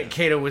 Yeah,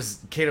 Kato was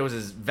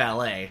his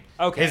valet.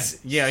 Okay,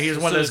 he was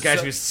one of those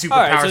guys whose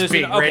superpowers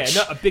being rich.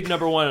 A big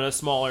number 1 and a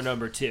smaller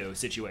number 2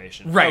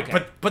 situation. Right,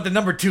 okay. but the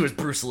number 2 is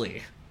Bruce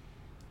Lee.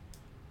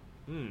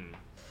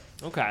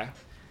 Okay.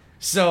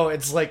 So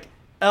it's like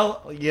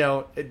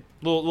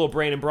little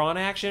brain and brawn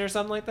action or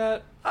something like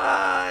that.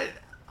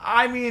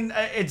 I mean,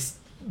 it's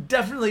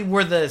definitely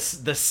where the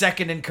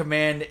second in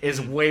command is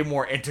way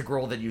more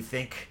integral than you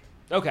think.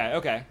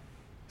 Okay.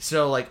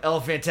 So, like,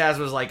 El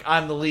Phantasmo's like,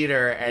 I'm the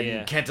leader,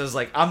 and Kenta's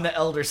like, I'm the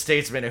elder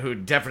statesman, who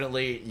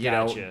definitely,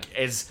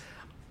 is...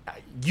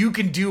 You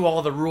can do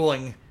all the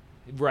ruling.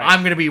 Right. I'm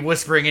going to be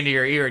whispering into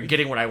your ear and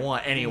getting what I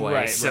want anyway.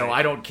 Right, so right.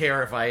 I don't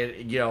care if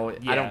I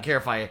don't care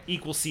if I...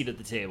 Equal seat at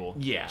the table.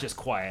 Yeah. Just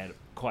quiet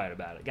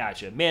about it.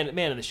 Gotcha. Man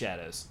in the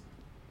shadows.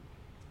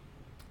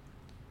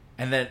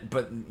 And then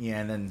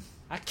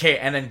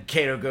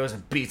Kato goes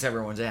and beats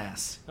everyone's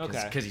ass.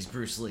 Okay. Because he's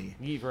Bruce Lee.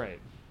 Right.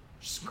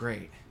 Which is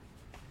great.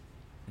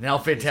 And El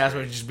Phantasmo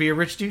would just be a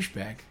rich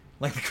douchebag.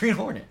 Like the Green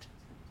Hornet.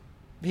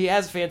 He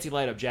has fancy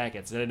light-up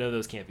jackets, and I know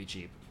those can't be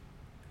cheap.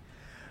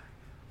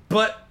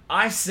 But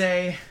I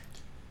say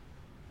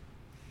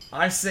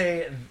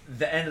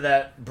the end of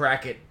that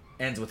bracket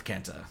ends with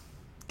Kenta.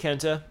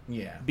 Kenta?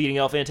 Yeah. Beating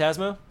El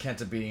Phantasmo?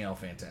 Kenta beating El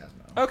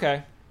Phantasmo.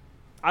 Okay.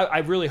 I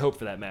really hope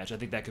for that match. I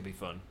think that could be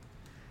fun.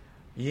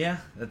 Yeah,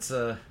 that's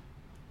a...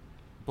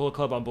 Bullet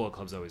Club on Bullet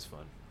Club's always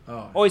fun.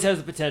 Oh. Always has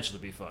the potential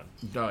to be fun.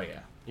 Oh,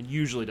 yeah. It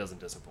usually doesn't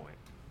disappoint.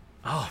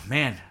 Oh,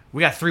 man.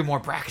 We got 3 more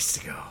brackets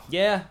to go.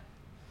 Yeah.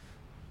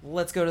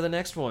 Let's go to the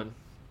next one.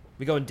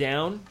 We going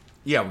down?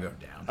 Yeah, we're going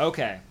down.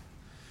 Okay.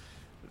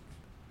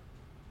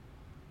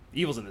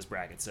 Evil's in this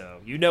bracket, so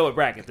you know what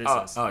bracket this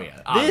is. Oh,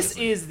 yeah.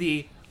 Obviously. This is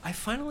the... I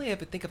finally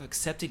think I've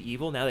accepted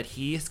Evil now that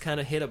he's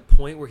kind of hit a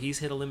point where he's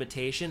hit a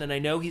limitation, and I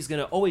know he's going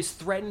to always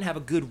threaten, have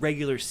a good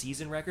regular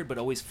season record, but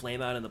always flame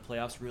out in the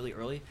playoffs really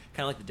early,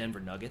 kind of like the Denver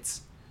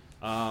Nuggets.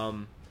 So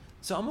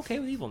I'm okay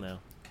with Evil now.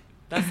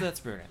 That's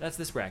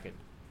this bracket.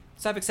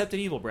 So I've accepted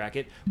Evil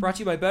bracket, brought to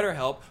you by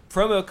BetterHelp.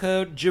 Promo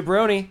code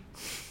Jabroni.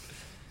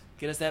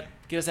 Get us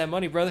that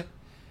money, brother.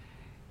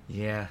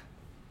 Yeah.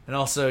 And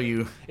also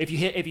if you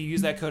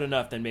use that code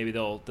enough, then maybe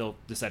they'll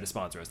decide to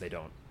sponsor us. They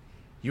don't.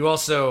 You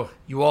also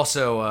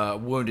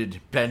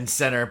wounded Ben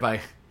Center by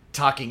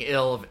talking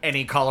ill of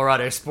any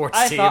Colorado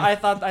sports team. I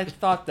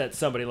thought that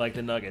somebody liked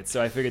the Nuggets,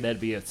 so I figured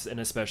that'd be an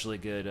especially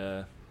good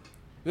a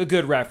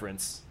good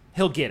reference.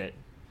 He'll get it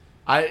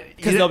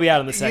because they'll be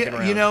out in the second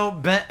round. You know,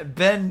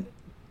 Ben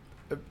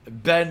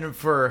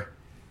for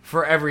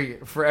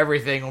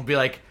everything will be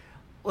like,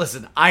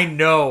 listen, I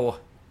know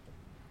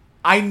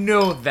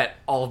that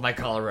all of my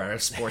Colorado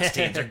sports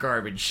teams are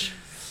garbage.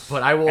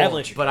 But I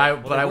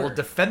will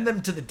defend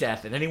them to the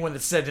death, and anyone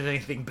that said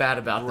anything bad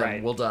about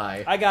them will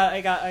die.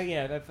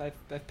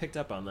 I've picked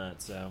up on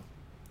that, so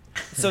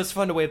it's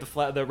fun to wave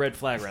the red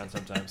flag around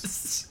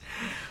sometimes.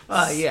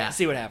 Yeah.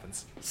 See what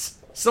happens.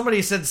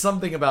 Somebody said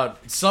something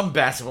about some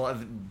basketball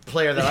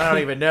player that I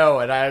don't even know,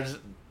 and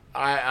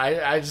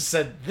I just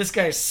said this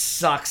guy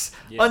sucks,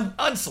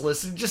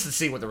 unsolicited, just to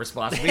see what the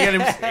response would be. And it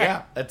was,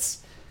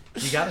 that's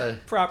you gotta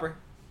proper.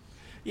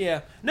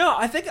 Yeah, no,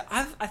 I think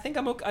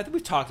I'm okay. I think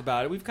we've talked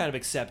about it. We've kind of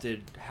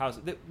accepted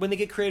when they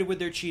get creative with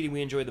their cheating,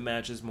 we enjoy the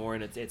matches more,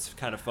 and it's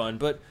kind of fun.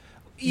 But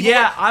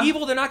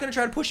Evil, they're not going to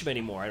try to push him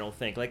anymore, I don't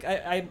think. Like,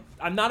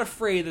 I'm not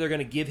afraid that they're going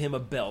to give him a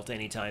belt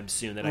anytime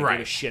soon that I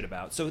give a shit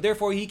about. So,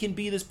 therefore, he can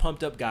be this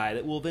pumped-up guy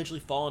that will eventually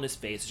fall on his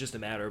face. It's just a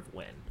matter of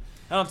when.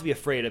 I don't have to be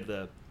afraid of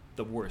the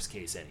worst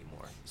case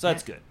anymore. So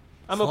that's good.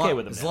 I'm okay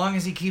with him as now. long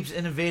as he keeps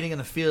innovating in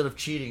the field of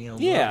cheating, he'll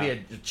be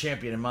a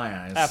champion in my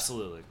eyes.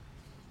 Absolutely.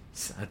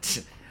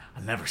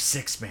 Another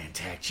 6-man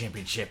tag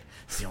championship.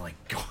 It's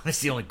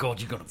the only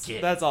gold you're gonna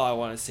get. That's all I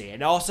want to see.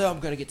 And also, I'm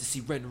gonna get to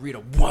see Ren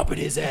Narita whooping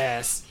his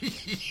ass.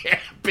 Yeah,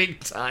 big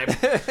time.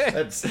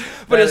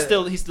 But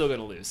he's still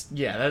gonna lose.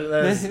 Yeah,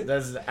 that's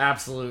an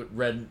absolute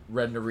Ren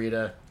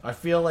Narita. I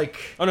feel like.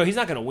 Oh no, he's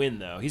not gonna win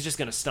though. He's just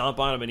gonna stomp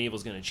on him, and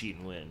Evil's gonna cheat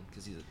and win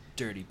because he's a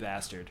dirty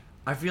bastard.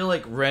 I feel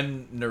like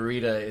Ren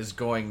Narita is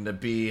going to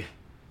be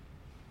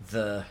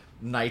the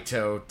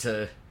Naito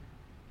to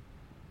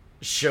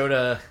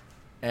Shota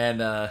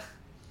and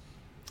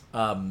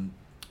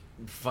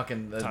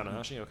fucking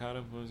Tanahashi,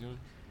 Okada, what was he doing?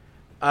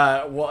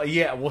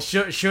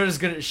 Shota's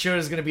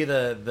gonna be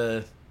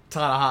the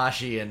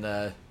Tanahashi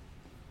and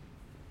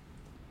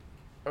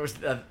what was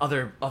the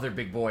other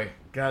big boy?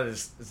 God,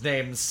 his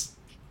name's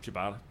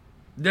Shibata.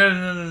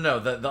 No.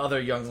 The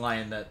other young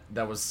lion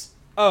that was.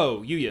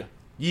 Oh, Yuya.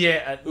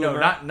 Yeah, no,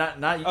 not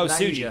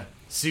Suji. Yuya.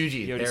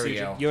 Suji. Yoda there we Suji.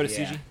 go. Yoda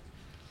yeah. Suji.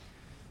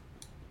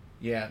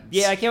 Yeah.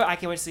 Yeah, I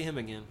can't wait to see him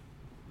again.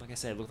 Like I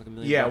said, it looked like $1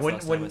 million. Yeah, when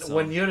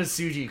Yoda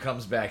Suji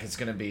comes back, it's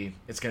gonna be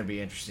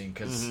interesting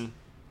because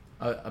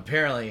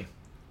apparently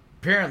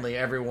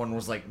everyone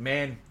was like,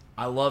 man,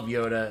 I love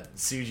Yoda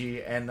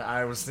Suji, and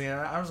I was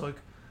like,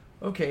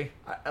 okay,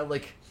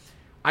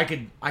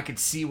 I could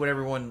see what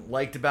everyone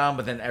liked about him,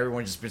 but then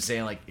everyone just been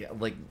saying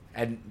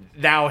and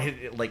now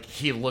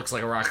he looks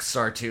like a rock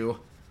star too,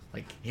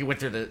 like he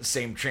went through the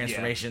same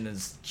transformation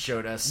as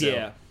Shota. So.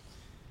 Yeah,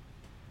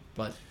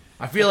 but.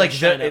 I feel like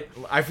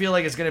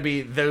it's gonna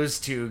be those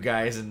two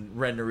guys, and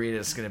Ren Narita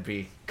is gonna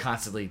be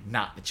constantly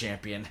not the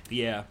champion.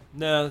 Yeah,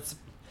 no,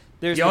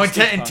 there's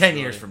in 10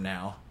 years from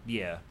now.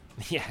 Yeah,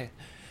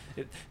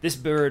 this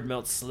bird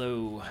melts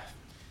slow.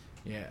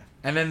 Yeah,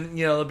 and then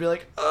they'll be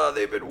like, oh,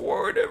 they've been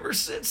warring ever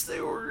since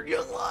they were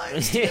young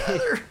lions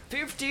together,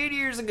 15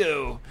 years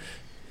ago.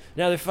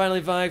 Now they're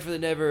finally vying for the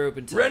never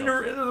open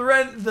title.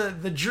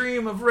 The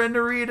dream of Ren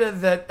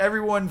Narita that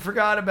everyone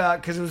forgot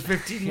about because it was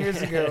 15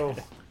 years ago.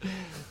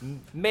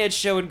 Mad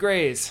Show and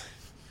Grays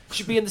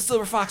should be in the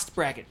Silver Fox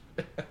bracket.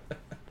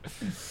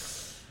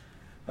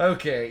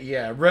 Okay,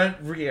 yeah,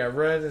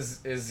 Ren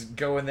is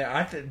going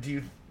there. Do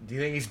you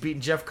think he's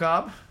beating Jeff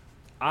Cobb?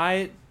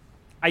 I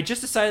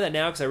just decided that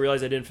now because I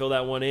realized I didn't fill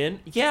that one in.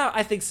 Yeah,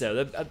 I think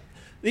so.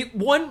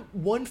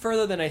 One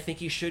further than I think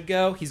he should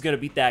go. He's going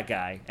to beat that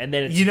guy, and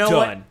then it's done.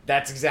 What?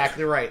 That's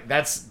exactly right.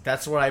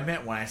 That's what I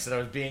meant when I said I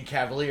was being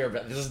cavalier.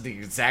 But this is the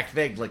exact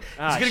thing. Like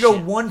he's going to go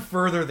one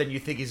further than you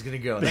think he's going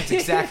to go. That's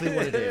exactly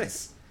what it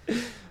is.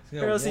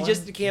 Or else you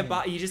just can't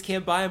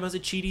buy him as a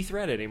cheaty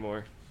threat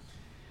anymore.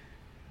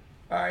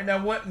 All right,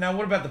 now what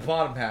about the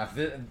bottom half?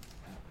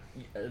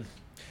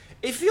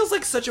 It feels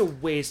like such a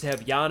waste to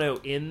have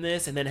Yano in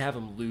this and then have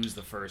him lose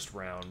the first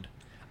round.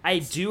 I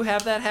do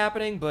have that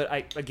happening, but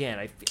I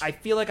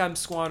feel like I'm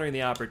squandering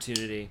the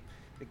opportunity.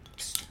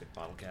 Stupid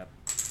bottle cap.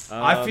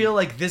 I feel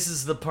like this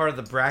is the part of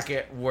the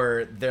bracket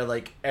where they're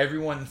like,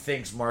 everyone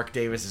thinks Mark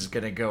Davis is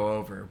going to go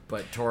over,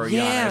 but Toru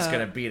Yano is going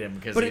to beat him.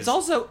 But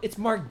it's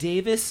Mark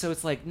Davis, so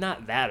it's like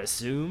not that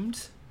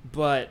assumed.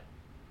 But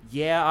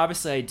yeah,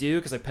 obviously I do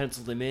because I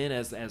penciled him in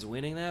as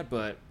winning that.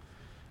 But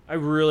I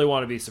really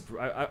want to be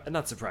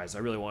not surprised. I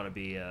really want to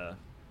be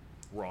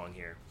wrong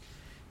here.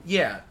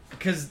 Yeah,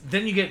 because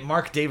then you get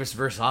Mark Davis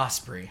versus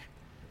Ospreay,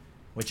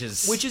 which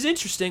is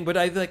interesting. But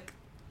I like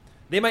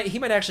he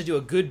might actually do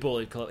a good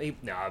Bullet Club.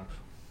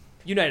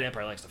 United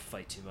Empire likes to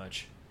fight too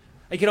much.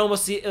 I can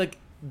almost see like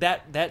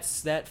that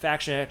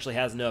faction actually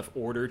has enough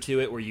order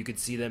to it where you could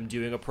see them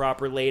doing a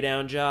proper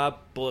laydown job.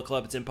 Bullet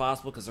Club, it's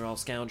impossible because they're all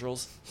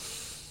scoundrels.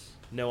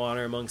 No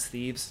honor amongst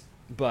thieves.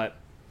 But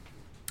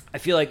I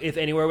feel like if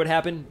anywhere would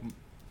happen,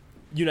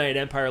 United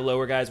Empire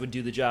lower guys would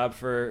do the job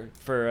for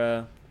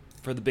the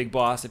big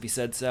boss if he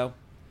said so.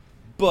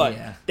 But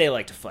they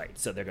like to fight,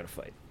 so they're going to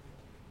fight.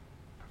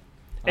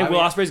 And Will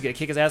Ospreay's going to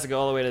kick his ass and go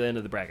all the way to the end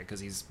of the bracket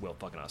because he's Will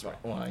fucking Ospreay.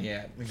 Well,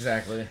 yeah,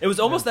 exactly. It was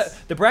almost that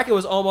the bracket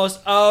was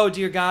almost, oh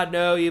dear God,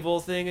 no evil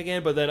thing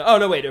again. But then, oh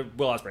no, wait,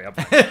 Will Ospreay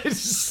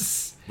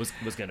was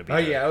going to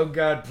be. Oh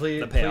God, please,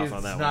 the payoff please,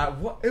 on that not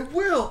one. It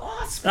Will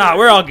Ospreay.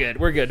 We're all good.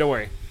 We're good. Don't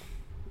worry.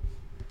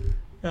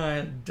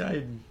 I've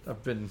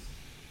been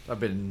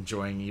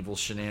enjoying Evil's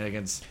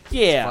shenanigans.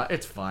 Yeah,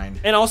 it's fine.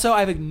 And also,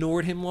 I've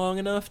ignored him long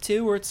enough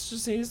too, where it's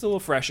just he's a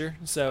little fresher,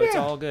 so it's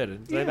all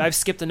good. Yeah. I've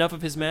skipped enough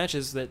of his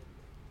matches that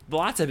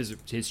lots of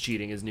his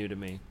cheating is new to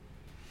me.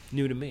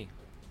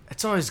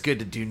 It's always good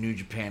to do New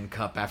Japan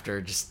Cup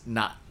after just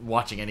not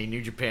watching any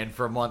New Japan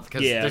for a month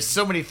because there's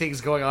so many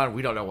things going on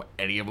we don't know what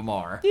any of them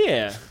are.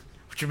 Yeah,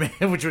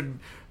 which would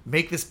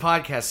make this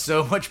podcast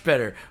so much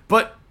better,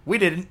 but we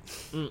didn't.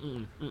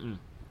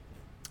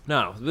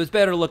 No, it's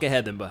better to look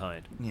ahead than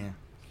behind. Yeah,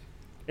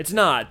 it's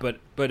not, but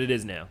it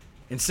is now.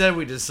 Instead,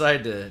 we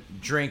decided to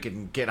drink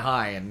and get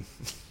high, and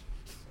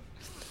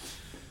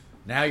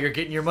now you're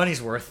getting your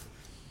money's worth.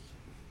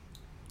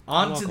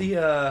 On to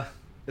the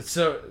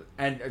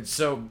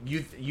so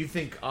you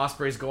think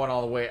Osprey's going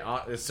all the way?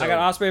 So, I got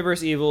Osprey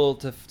versus Evil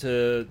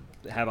to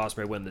have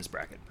Osprey win this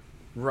bracket.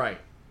 Right.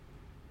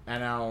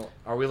 And now,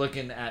 are we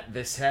looking at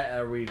this?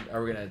 Are we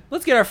gonna?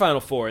 Let's get our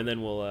final four, and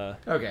then we'll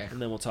Okay. and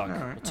then we'll talk.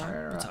 We'll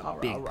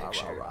talk big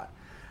picture.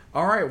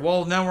 All right.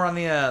 Well, now we're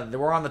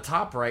on the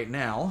top right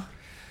now.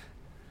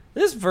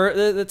 This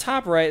the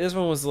top right. This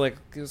one was like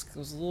it was a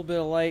little bit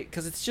of light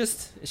because it's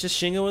just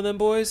Shingo and them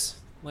boys.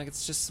 Like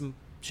it's just some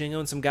Shingo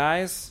and some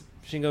guys.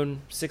 Shingo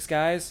and 6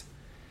 guys.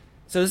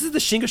 So this is the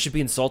Shingo should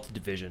be insulted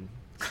division.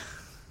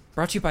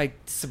 Brought to you by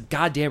some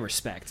goddamn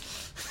respect.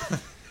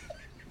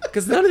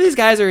 Because none of these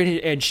guys are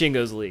in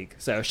Shingo's league.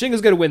 So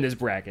Shingo's gonna win this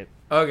bracket.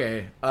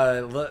 Okay.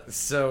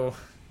 So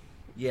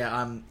yeah,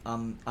 I'm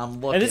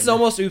looking. And this is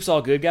almost Oops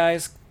All Good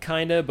Guys,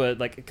 kinda, but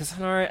like because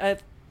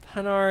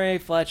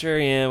Hanare, Fletcher,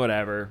 yeah,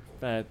 whatever.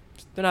 They're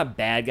not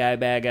bad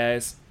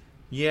guys.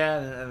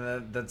 Yeah,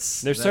 They're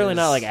certainly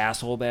not like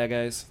asshole bad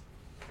guys.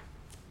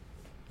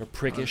 They're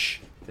prickish.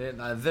 Their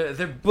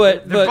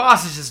But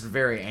boss is just a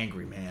very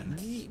angry man.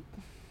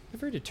 They're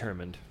very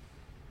determined.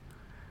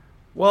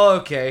 Well,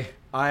 okay.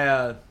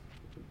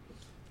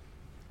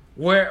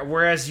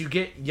 Whereas you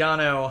get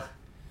Yano.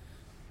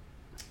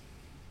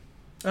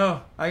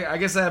 Oh, I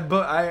guess I had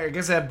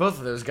both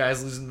of those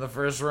guys losing the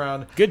first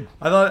round. Good.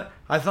 I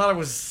thought it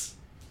was.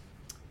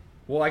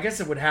 Well, I guess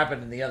it would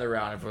happen in the other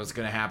round if it was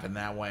going to happen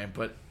that way.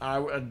 But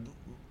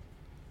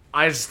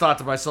I just thought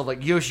to myself,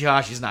 like,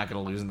 Yoshihashi's not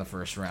going to lose in the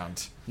first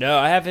round. No,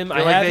 I have him.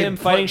 I have him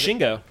fighting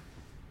Shingo.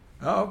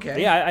 Oh,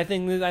 okay. Yeah, I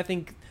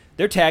think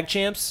they're tag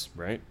champs,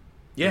 right?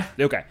 Yeah.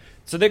 Okay.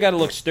 So they got to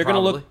look. They're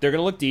Probably.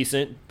 gonna look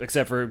decent,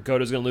 except for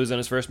Goto's gonna lose on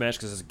his first match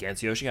because it's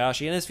against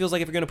Yoshihashi, and it feels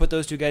like if you're gonna put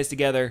those two guys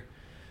together,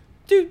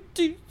 dude,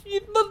 you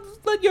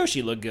let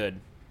Yoshi look good.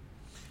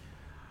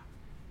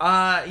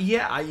 Yeah.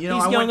 He's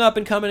young up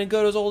and coming, and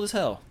Goto's old as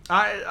hell.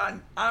 I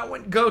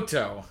went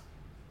Goto.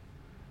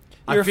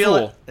 You're a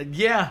fool.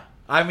 Yeah.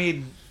 I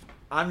mean,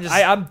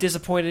 I'm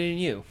disappointed in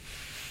you.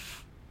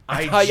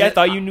 I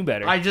thought you knew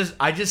better. I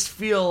just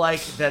feel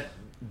like that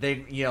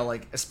they,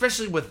 like,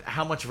 especially with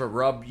how much of a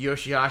rub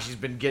Yoshihashi's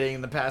been getting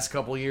in the past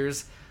couple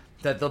years,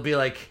 that they'll be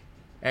like,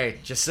 hey,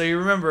 just so you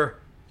remember,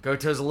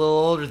 Goto's a little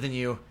older than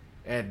you,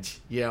 and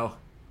you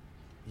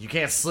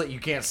can't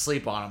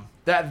sleep on him.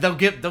 That they'll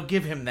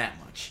give him that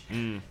much.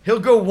 He'll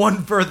go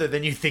one further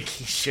than you think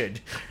he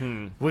should,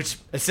 which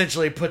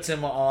essentially puts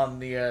him on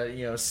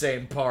the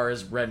same par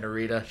as Ren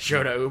Narita,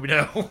 Shota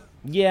Umino.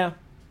 Yeah,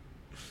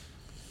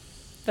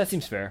 that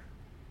seems fair.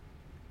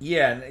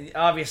 Yeah, and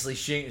obviously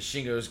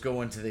Shingo's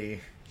going to the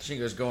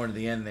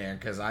end there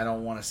because I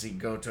don't want to see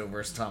Goto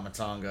versus Tama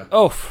Tonga.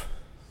 Oh,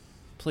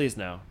 please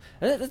no.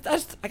 I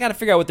got to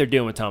figure out what they're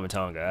doing with Tama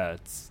Tonga.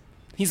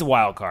 He's a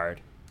wild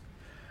card.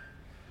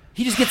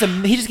 He just gets a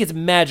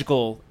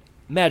magical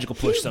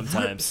push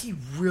sometimes. He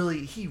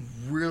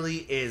really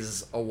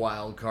is a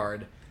wild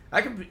card.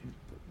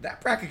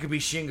 That bracket could be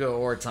Shingo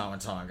or Tama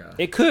Tonga.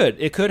 It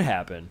could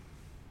happen.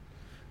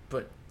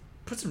 But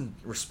put some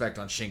respect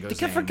on Shingo's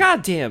name. For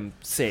goddamn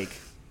sake,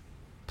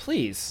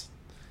 please.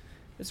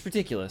 It's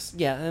ridiculous.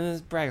 Yeah, and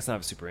this bracket's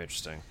not super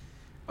interesting.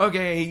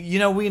 Okay,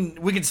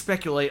 we can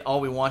speculate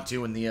all we want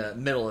to in the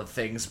middle of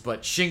things,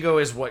 but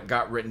Shingo is what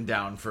got written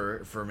down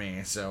for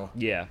me. So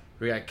yeah,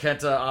 we got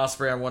Kenta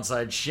Osprey on one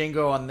side,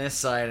 Shingo on this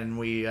side, and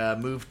we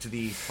move to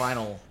the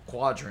final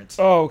quadrant.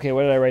 Oh, okay.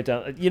 What did I write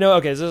down?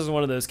 Okay, so this is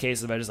one of those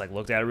cases I just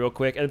looked at it real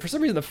quick, and for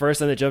some reason the first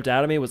thing that jumped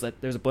out at me was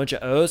that there's a bunch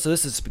of O's. So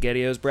this is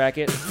SpaghettiOs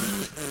bracket,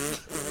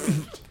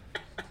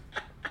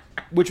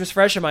 which was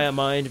fresh in my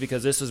mind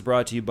because this was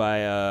brought to you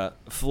by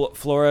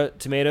Flora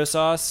tomato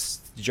sauce.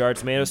 Jarred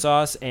tomato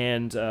sauce,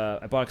 and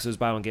I bought it because it was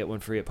buy one get one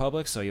free at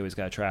Publix, so you always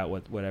got to try out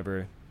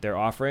whatever they're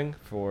offering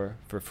for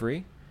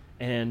free.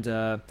 And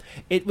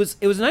it was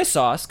a nice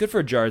sauce, good for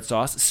a jarred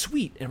sauce,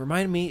 sweet, and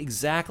reminded me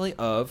exactly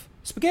of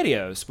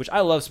SpaghettiOs, which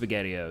I love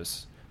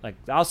SpaghettiOs. Like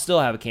I'll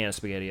still have a can of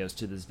SpaghettiOs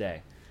to this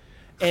day,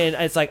 and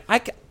it's like I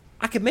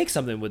could make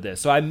something with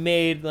this, so I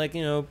made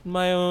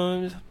my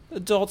own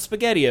adult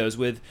SpaghettiOs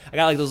with. I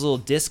got those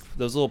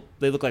little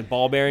they look like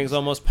ball bearings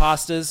almost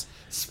pastas.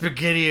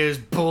 SpaghettiOs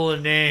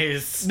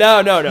bolognese. No.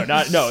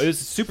 It was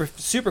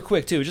super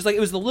quick too. Just it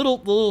was the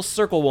little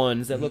circle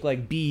ones that look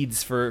like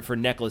beads for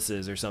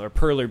necklaces or something, or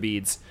perler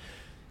beads.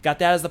 Got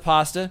that as the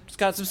pasta. Just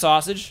got some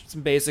sausage,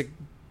 some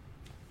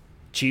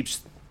cheap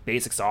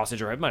basic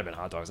sausage, or it might have been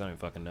hot dogs. I don't even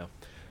fucking know.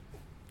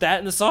 That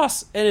and the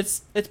sauce, and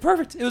it's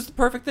perfect. It was the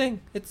perfect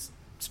thing. It's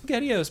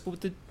SpaghettiOs, but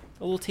with a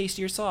little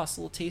tastier sauce,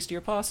 a little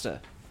tastier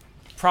pasta.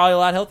 Probably a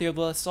lot healthier with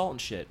less salt and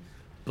shit.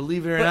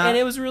 Believe it or not, and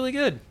it was really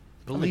good.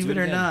 Believe it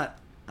or not,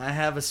 I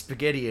have a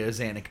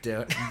SpaghettiOs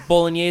anecdote.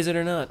 Bolognese it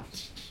or not.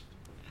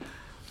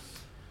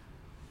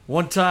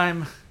 One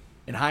time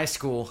in high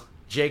school,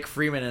 Jake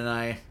Freeman and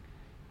I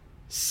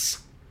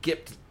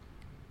skipped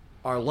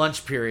our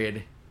lunch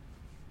period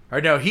Or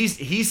no, he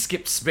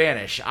skipped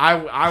Spanish. I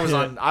was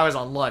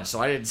on lunch,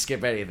 so I didn't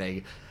skip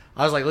anything.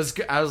 I was like,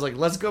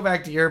 let's go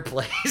back to your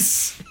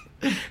place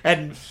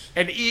and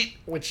eat,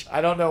 which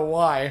I don't know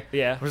why.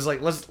 Yeah. I was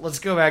like, let's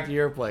go back to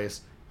your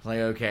place. I was like,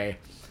 okay.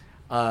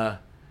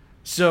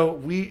 So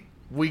we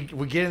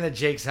get into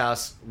Jake's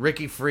house.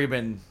 Ricky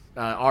Freeman,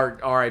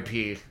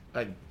 R.I.P.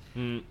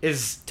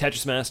 Is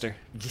Tetris Master.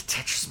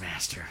 Tetris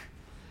Master.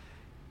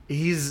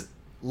 He's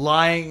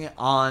lying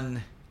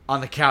on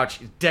the couch,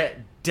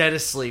 dead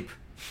asleep,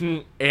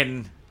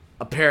 in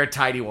a pair of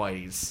tidy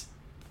whities.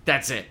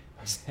 That's it.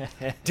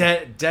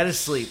 Dead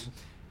asleep.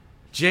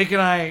 Jake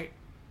and I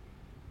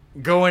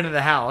go into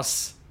the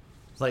house.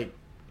 Like,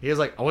 he was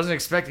like, I wasn't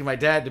expecting my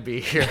dad to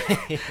be here.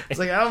 It's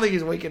like, I don't think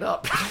he's waking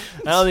up. I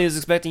don't think he was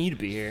expecting you to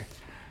be here.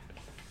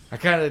 I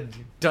kind of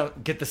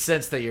don't get the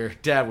sense that your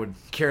dad would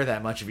care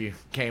that much if you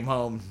came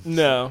home.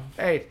 No.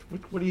 Hey,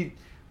 what are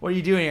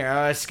you doing here? Oh,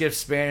 I skipped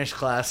Spanish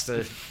class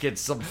to get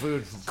some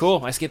food.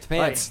 Cool. I skipped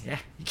pants. Like,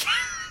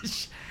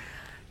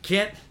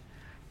 yeah.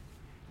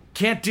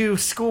 Can't do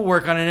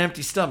schoolwork on an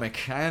empty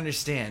stomach. I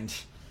understand.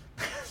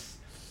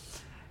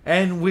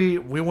 And we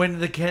went to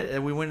the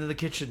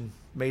kitchen,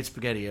 made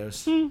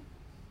SpaghettiOs.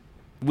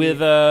 With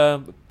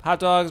hot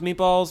dogs,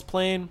 meatballs,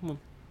 plain.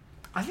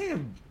 I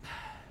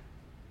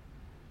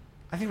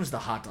think it was the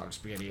hot dog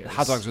SpaghettiOs.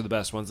 Hot dogs were the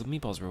best ones. The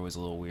meatballs were always a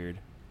little weird.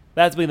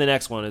 That's been the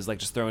next one, is like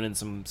just throwing in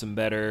some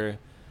better,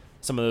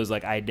 some of those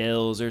like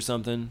Idels or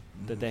something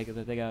that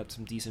they got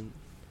some decent.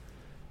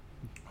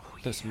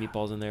 Throw some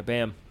meatballs in there.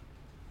 Bam.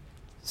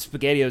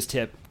 SpaghettiOs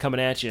tip coming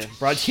at you.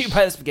 Brought to you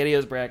by the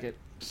SpaghettiOs bracket.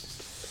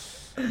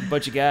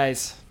 Bunch of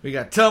guys. We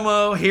got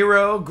Tomo,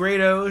 Hiro,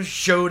 Grado,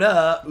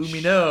 Shoda,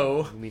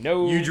 Umino,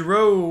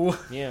 Yujiro.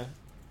 Yeah.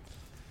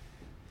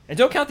 And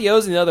don't count the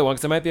O's in the other one,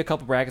 because there might be a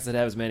couple brackets that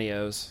have as many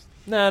O's.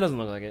 Nah, it doesn't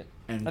look like it.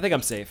 And I think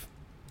I'm safe.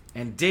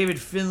 And David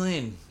Finley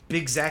and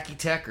Big Zachy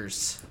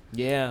Techers.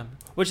 Yeah.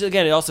 Which,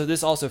 again,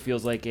 this also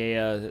feels like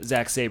a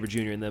Zack Sabre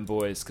Jr. and them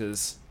boys,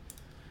 because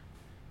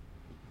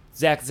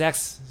Zack's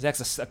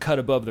a cut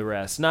above the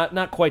rest.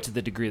 Not quite to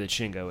the degree that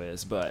Shingo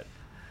is, but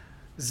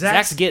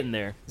Zack's getting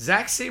there.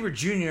 Zack Sabre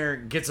Jr.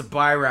 gets a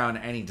buy round,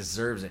 and he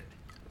deserves it.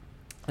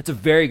 That's a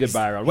very good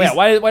buy round. Wait,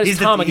 why does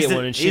Tama get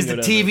one and Shingo He's the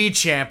doesn't? TV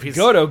champ.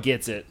 Goto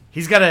gets it.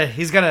 He's gotta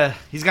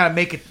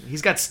make it.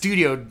 He's got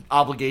studio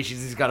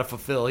obligations he's got to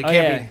fulfill. He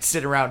can't be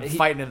sitting around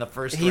fighting in the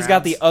first round. He's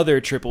got the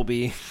other Triple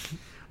B.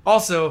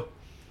 Also,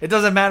 it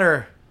doesn't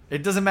matter.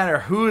 It doesn't matter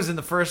who is in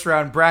the first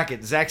round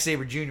bracket. Zack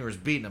Sabre Jr. is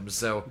beating him.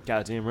 So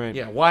goddamn right.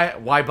 Yeah.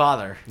 Why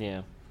bother?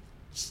 Yeah.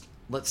 Just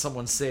let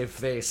someone save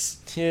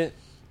face. Yeah.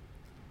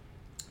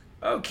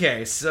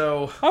 Okay,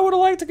 so I would have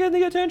liked to get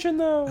the attention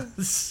though.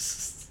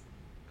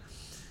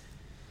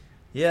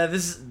 Yeah,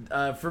 this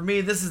for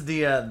me. This is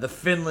the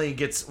Finley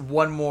gets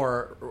one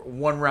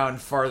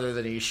round farther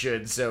than he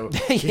should. So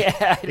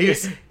yeah,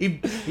 he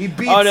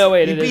beats. Oh no,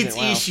 wait, he it beats isn't.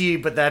 Wow.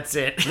 Ishii, but that's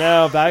it.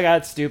 No, but I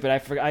got stupid. I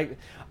forgot.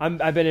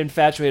 I've been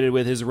infatuated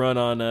with his run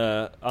on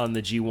the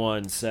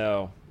G1.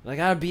 So like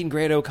I've beaten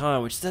Great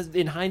Okan, which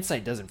in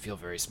hindsight doesn't feel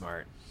very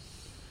smart.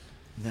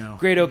 No,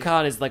 Great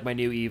Okan is like my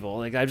new evil.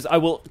 Like I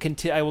will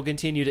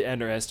continue to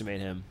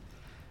underestimate him.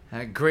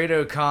 Great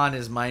Okan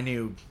is my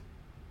new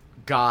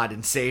God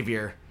and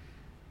Savior,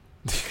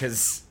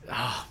 because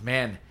oh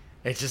man,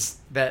 it's just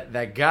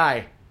that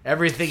guy.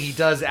 Everything he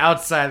does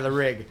outside of the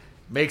ring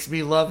makes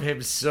me love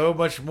him so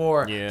much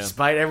more. Yeah.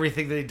 Despite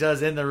everything that he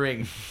does in the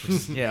ring,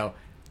 which,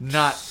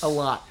 not a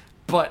lot,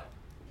 but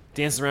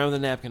dancing around with a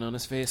napkin on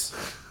his face.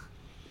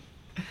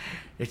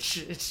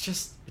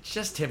 It's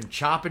just him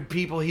chopping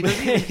people. He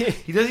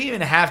doesn't even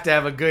have to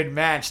have a good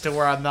match to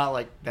where I'm not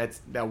like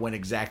that went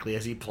exactly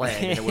as he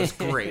planned. And it was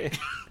great.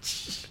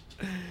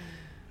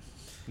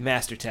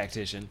 Master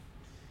tactician.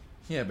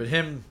 Yeah, but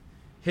him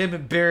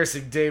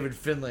embarrassing David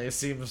Finlay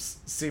seems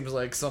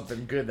like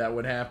something good that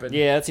would happen.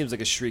 Yeah, that seems like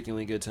a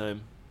shriekingly good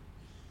time.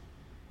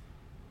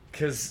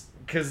 Cause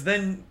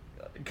then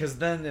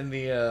in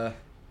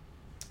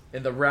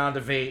the round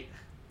of 8,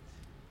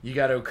 you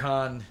got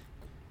Okan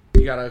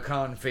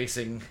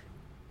facing.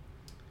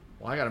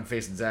 Well, I got him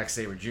facing Zack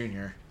Sabre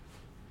Jr.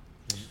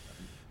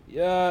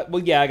 Yeah,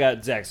 well, yeah, I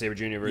got Zack Sabre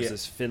Jr.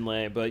 versus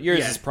Finlay, but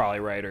yours is probably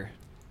righter.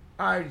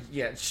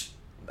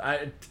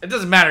 It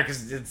doesn't matter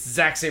because it's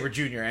Zack Sabre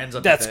Jr. ends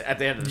up at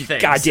the end of the thing.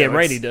 Goddamn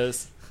right he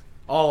does.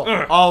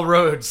 All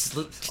roads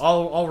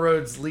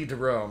lead to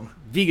Rome.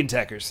 Vegan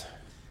techers.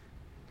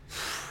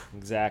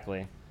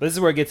 Exactly. But this is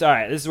where it gets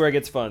This is where it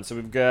gets fun. So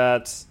we've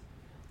got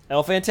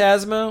El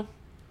Phantasmo,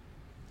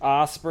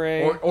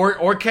 Ospreay,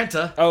 or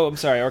Kenta. Oh, I'm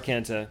sorry, or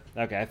Kenta.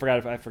 Okay, I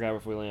forgot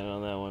if we landed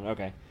on that one.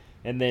 Okay,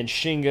 and then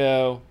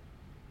Shingo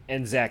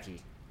and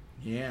Zaki.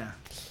 Yeah.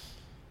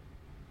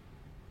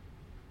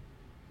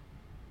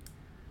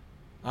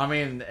 I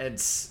mean,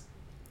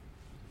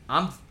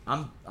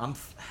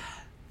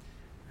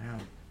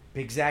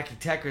 Big Zachy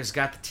Techer's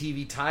got the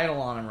TV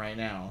title on him right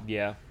now.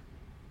 Yeah.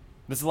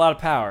 That's a lot of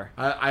power.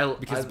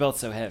 Because the belt's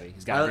so heavy.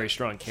 He's got very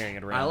strong carrying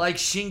it around. I like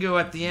Shingo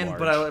at the end,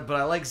 Large. but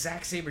I like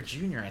Zack Sabre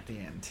Jr. at the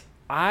end.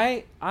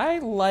 I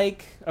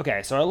like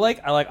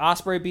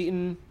Ospreay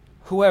beating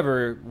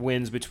whoever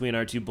wins between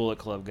our two Bullet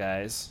Club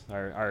guys.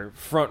 Our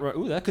front row.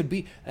 Ooh, that could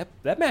be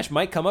that match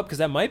might come up because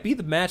that might be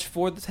the match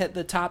for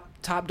the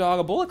top dog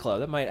of Bullet Club.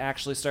 That might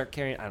actually start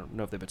carrying. I don't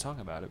know if they've been talking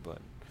about it, but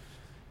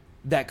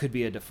that could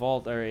be a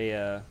default or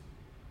a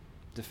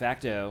de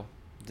facto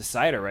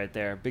decider right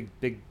there.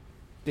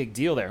 Big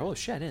deal there. Holy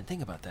shit, I didn't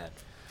think about that.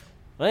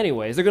 Well,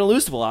 anyways, they're gonna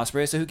lose to Will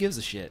Ospreay, so who gives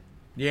a shit?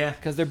 Yeah.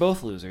 Because they're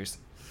both losers.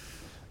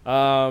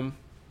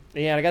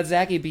 Yeah, I got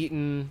Zachy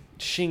beating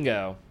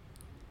Shingo.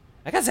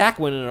 I got Zach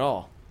winning it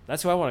all.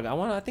 That's who I want to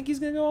go. I think he's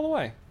going to go all the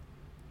way.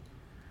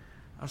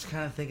 I was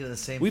kind of thinking the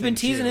same We've thing, been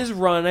teasing too. his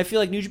run. I feel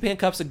like New Japan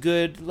Cup's a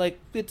good, like,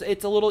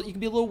 it's a little, you can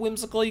be a little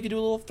whimsical. You can do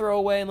a little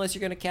throwaway unless you're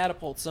going to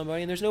catapult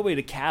somebody, and there's nobody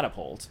to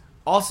catapult.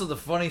 Also, the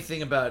funny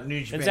thing about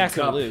New Japan And Zach's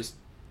going Cup... to lose.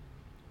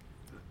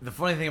 The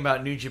funny thing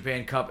about New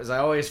Japan Cup is I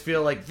always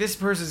feel like this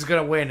person's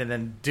going to win and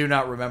then do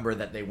not remember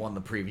that they won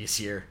the previous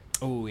year.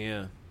 Oh,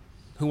 yeah.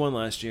 Who won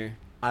last year?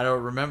 I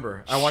don't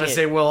remember. I want to Shit.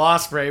 say Will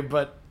Ospreay,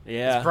 but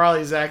Yeah. it's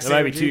probably Zack It Sabre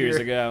might be 2 Jr. years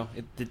ago.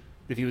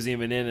 If he was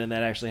even in and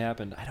that actually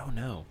happened. I don't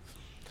know.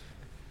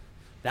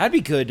 That'd be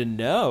good to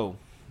know.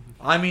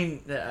 I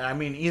mean,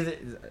 either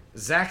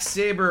Zack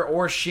Sabre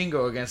or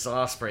Shingo against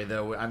Ospreay,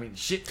 though. I mean,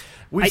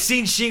 we've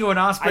seen Shingo and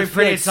I Ospreay feel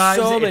pretty like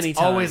times. so many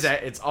times.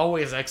 It's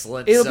always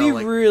excellent. It'll so, be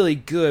like, really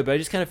good, but I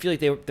just kind of feel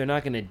like they're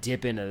not going to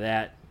dip into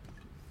that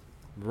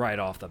right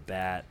off the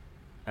bat.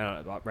 I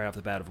don't know, right off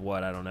the bat of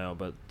what, I don't know,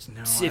 but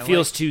No, it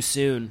feels too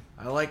soon.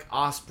 I like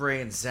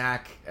Ospreay and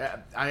Zack.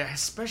 I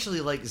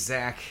especially like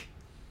Zack.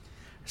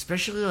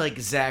 Especially like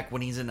Zack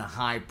when he's in a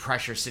high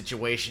pressure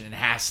situation and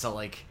has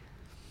to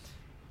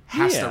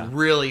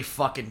really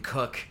fucking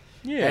cook.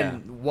 Yeah.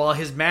 And while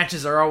his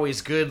matches are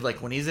always good,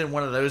 like when he's in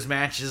one of those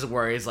matches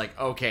where he's like,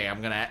 okay,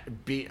 I'm gonna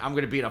be in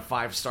a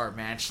 5-star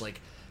match, like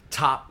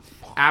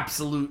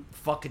absolute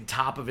fucking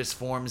top of his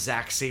form,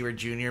 Zack Sabre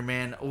Jr.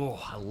 Man.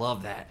 Oh, I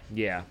love that.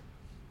 Yeah.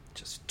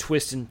 Just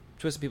twisting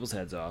people's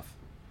heads off.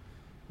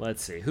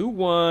 Let's see. Who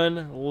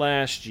won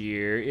last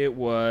year? It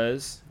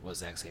was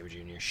Zack Sabre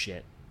Jr.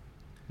 Shit.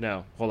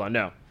 No. Hold on.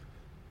 No.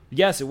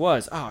 Yes, it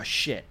was. Oh,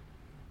 shit.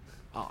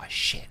 Oh,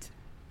 shit.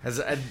 Was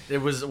He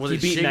it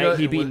beat Shingo?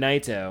 He beat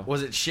Naito.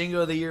 Was it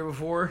Shingo the year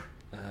before?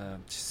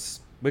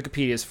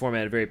 Wikipedia's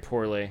formatted very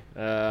poorly.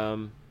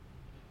 Why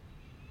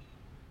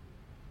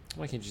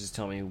can't you just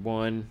tell me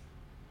one?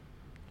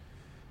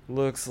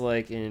 Looks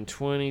like in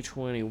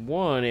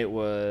 2021 it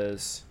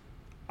was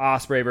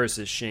Ospreay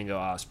versus Shingo.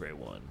 Ospreay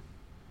won.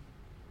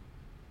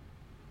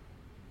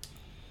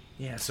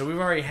 Yeah, so we've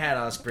already had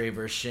Ospreay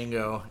versus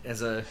Shingo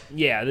as a...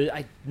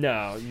 Yeah,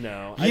 no.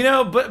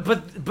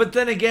 But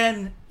then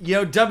again,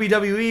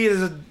 WWE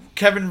is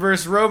Kevin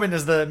versus Roman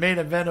is the main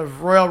event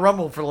of Royal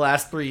Rumble for the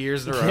last 3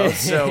 years in a row.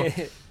 So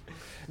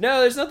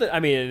no, there's nothing. I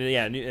mean,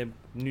 yeah,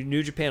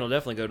 New Japan will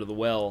definitely go to the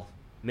well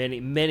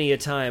many a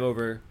time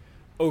over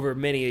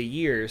many a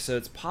year. So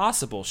it's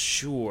possible,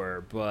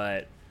 sure,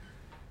 but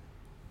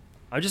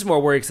I'm just more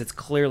worried because it's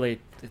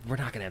clearly we're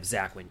not gonna have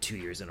Zack win 2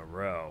 years in a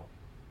row.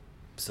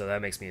 So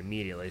that makes me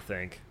immediately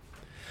think.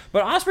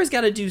 But Ospreay's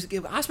got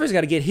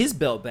to get his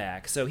belt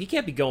back, so he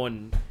can't be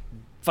going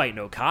fighting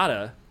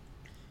Okada.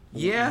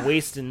 yeah,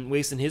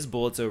 wasting his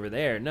bullets over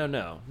there.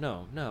 No.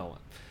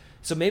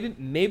 So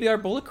maybe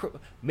our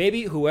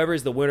maybe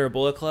whoever's the winner of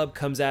Bullet Club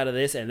comes out of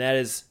this, and that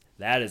is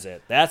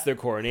it. That's their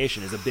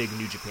coronation, is a big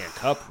New Japan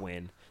Cup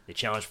win. They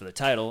challenge for the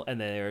title, and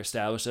they're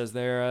established as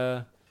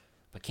their.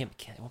 But it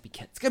won't be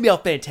Kent. It's gonna be El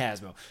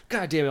Phantasmo.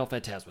 God damn, El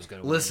Phantasmo's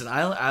gonna win. listen,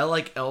 I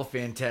like El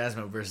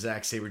Phantasmo versus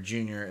Zack Sabre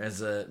Jr.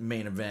 as a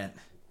main event.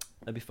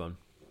 That'd be fun.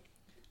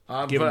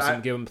 Give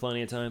Give him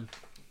plenty of time.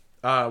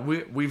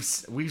 We've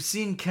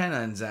seen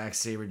Kenna and Zack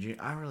Sabre Jr.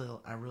 I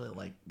really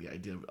like the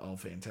idea of El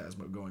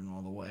Phantasmo going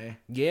all the way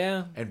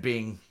Yeah. and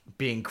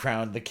being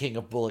crowned the king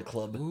of Bullet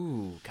Club.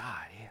 Ooh,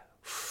 God, yeah.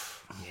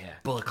 Yeah.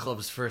 Bullet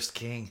Club's first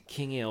king.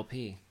 King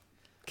ALP.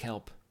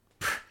 Kelp.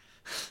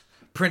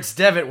 Prince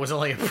Devitt was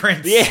only a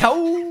prince. Yeah.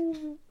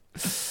 Ooh.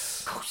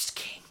 Ghost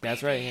King.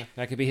 That's right. Yeah.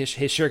 That could be his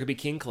shirt. Could be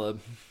King Club.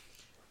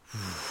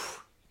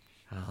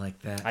 I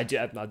like that. I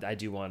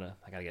do wanna.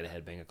 I gotta get a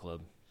Headbanger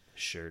Club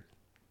shirt.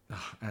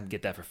 And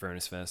Get that for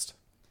Furnace Fest.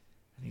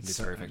 I need be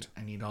perfect.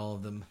 I need all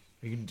of them.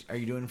 Are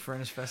you doing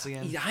Furnace Fest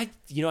again?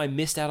 Yeah, I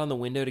missed out on the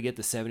window to get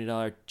the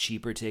 $70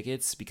 cheaper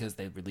tickets because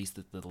they released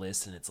the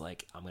list, and it's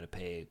like I'm gonna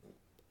pay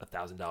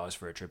 $1,000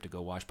 for a trip to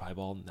go watch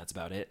Piebald, and that's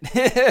about it.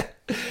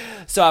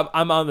 So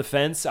I'm on the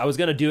fence. I was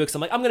gonna do it because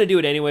I'm like I'm gonna do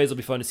it anyways. It'll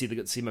be fun to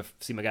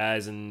see my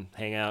guys and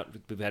hang out.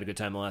 We've had a good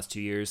time the last 2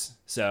 years,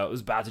 so I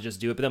was about to just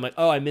do it. But then I'm like,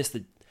 oh, I missed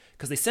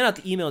because they sent out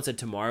the email and said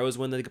tomorrow is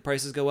when the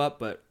prices go up,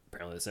 but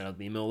apparently they sent out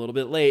the email a little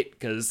bit late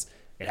because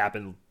it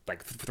happened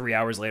like 3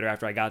 hours later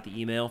after I got the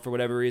email for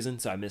whatever reason,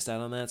 so I missed out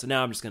on that. So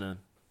now I'm gonna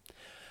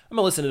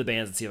listen to the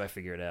bands and see if I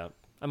figure it out.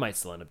 I might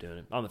still end up doing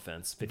it. On the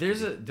fence.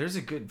 50-50. There's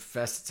a good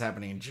fest that's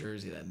happening in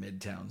Jersey that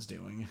Midtown's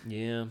doing.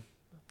 Yeah,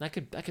 that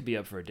could be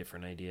up for a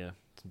different idea,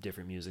 some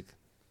different music.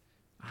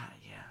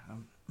 Yeah.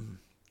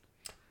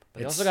 But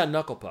they also got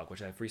Knuckle Puck,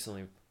 which I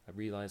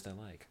realized I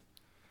like.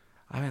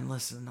 I've been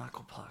listening to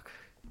Knuckle Puck,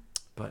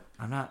 but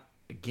I'm not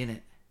again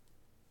it.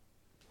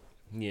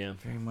 Yeah.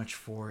 Very much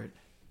for it.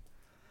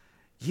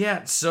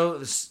 Yeah,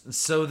 so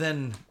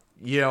then,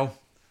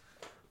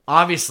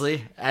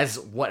 obviously, as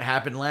what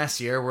happened last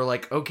year, we're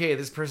like, okay,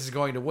 this person's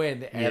going to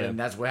win, and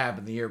that's what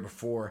happened the year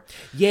before.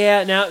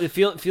 Yeah, now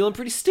feeling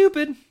pretty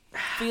stupid.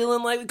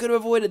 Feeling like we could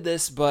have avoided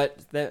this, but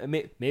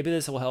maybe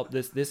this will help.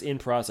 This in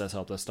process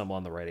helped us stumble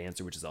on the right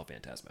answer, which is El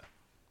Phantasmo.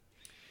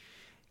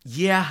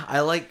 Yeah,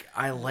 I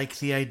like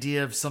the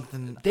idea of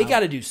something. They got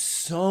to do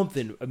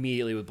something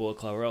immediately with Bullet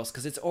Club, or else,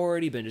 because it's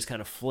already been just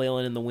kind of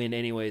flailing in the wind,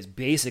 anyways,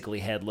 basically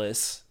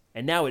headless,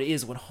 and now it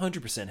is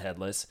 100%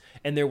 headless.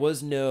 And there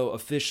was no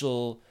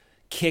official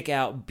kick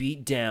out,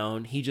 beat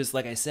down. He just,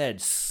 like I said,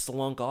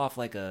 slunk off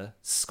like a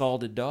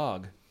scalded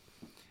dog.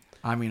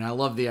 I mean, I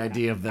love the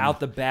idea of them out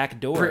the back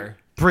door,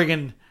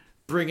 bringing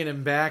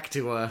him back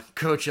to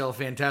Coach El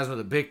Phantasmo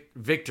the big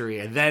victory,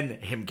 and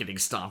then him getting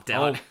stomped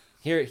out. Oh,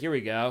 here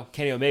we go.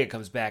 Kenny Omega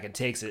comes back and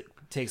takes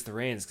the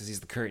reins because he's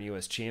the current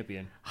U.S.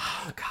 champion.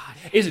 Oh God,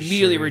 is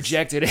immediately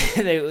rejected.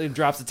 They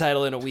drops the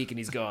title in a week and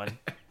he's gone.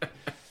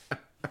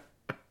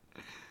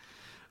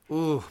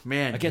 Ooh,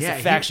 man, against a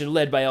faction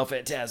led by El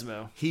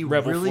Phantasmo.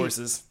 Rebel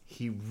forces.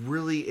 He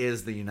really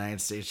is the United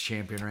States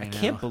champion right now.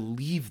 I can't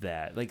believe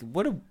that. Like,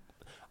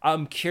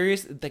 I'm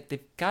curious. Like, they've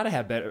got to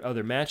have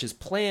other matches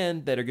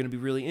planned that are going to be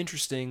really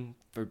interesting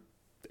for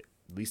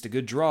at least a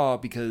good draw,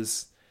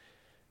 because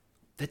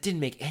that didn't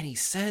make any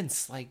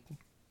sense. Like,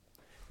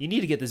 you need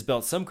to get this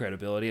belt some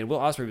credibility, and Will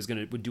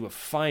Ospreay would do a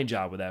fine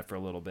job with that for a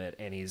little bit.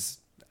 And he's,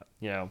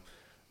 an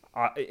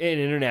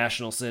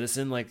international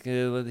citizen. Like,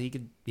 he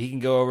can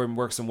go over and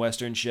work some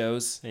Western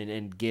shows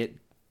and get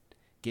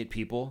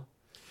people.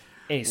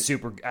 And he's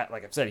super.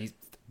 Like I've said, he's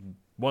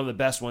one of the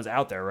best ones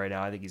out there right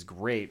now. I think he's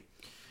great.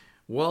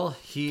 Well,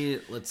 he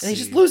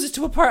just loses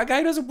to a guy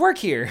who doesn't work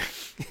here.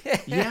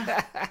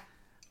 Yeah,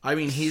 I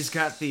mean, he's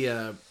got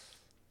the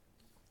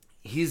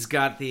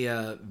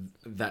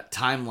that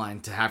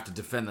timeline to have to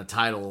defend the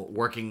title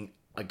working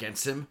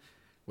against him,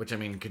 which I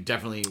mean could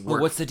definitely work.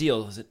 Well, what's the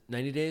deal? Is it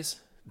 90 days?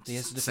 He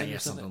has to defend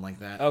something like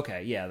that.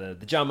 Okay, yeah,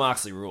 the Jon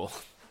Moxley rule.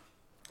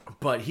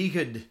 But he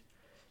could,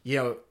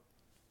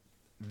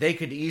 they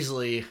could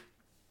easily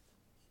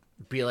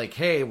be like,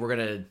 hey, we're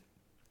gonna,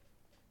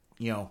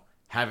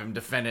 have him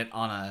defend it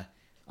on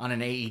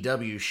an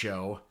AEW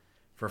show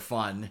for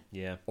fun,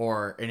 yeah,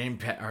 or an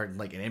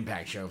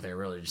Impact show if they're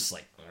really just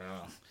like,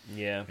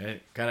 yeah,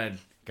 gotta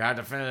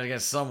defend it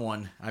against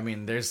someone. I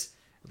mean, there's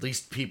at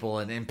least people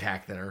in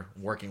Impact that are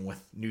working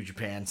with New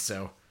Japan,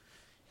 so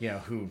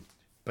who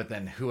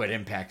at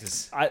Impact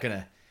is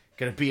gonna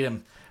beat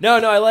him? No,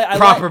 I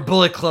proper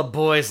Bullet Club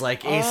boys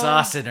like Ace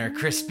Austin or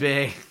Chris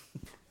Bay.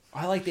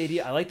 I like the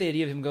idea. I like the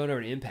idea of him going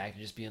over to Impact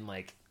and just being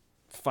like,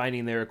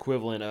 finding their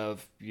equivalent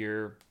of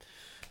your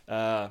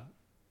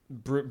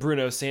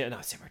Bruno Santino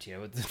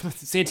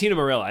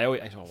Marella. I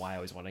don't know why I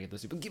always want to get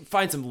those two, but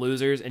find some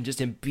losers and just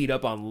him beat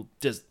up on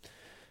just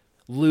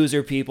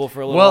loser people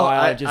for a little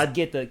while.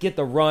 Get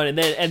the run, and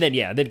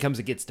then comes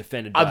and gets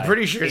defended. I'm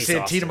pretty sure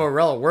Santino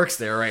Marella works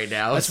there right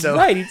now. That's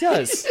right, he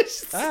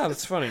does.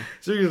 That's funny.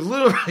 So you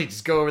literally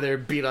just go over there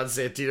and beat on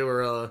Santino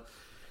Marella.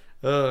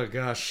 Oh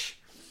gosh.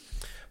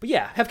 But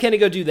yeah, have Kenny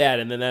go do that,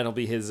 and then that'll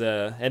be his,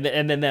 and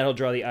then that'll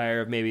draw the ire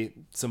of maybe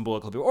some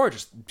Bullet Club people, or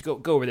just go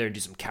over there and do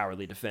some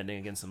cowardly defending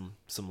against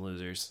some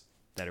losers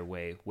that are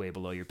way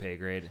below your pay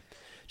grade,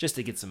 just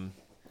to get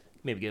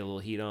maybe get a little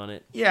heat on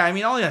it. Yeah, I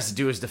mean, all he has to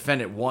do is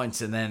defend it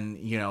once, and then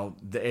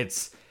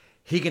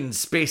he can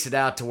space it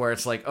out to where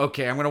it's like,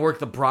 okay, I'm going to work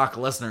the Brock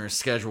Lesnar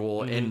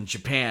schedule in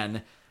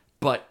Japan,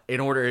 but in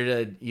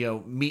order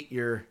to meet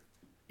your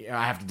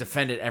I have to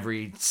defend it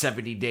every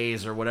 70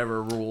 days or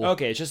whatever rule.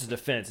 Okay, it's just a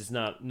defense. It's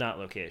not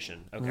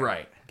location. Okay.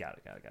 Right. Got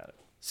it.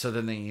 So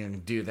then they can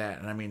do that,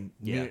 and I mean,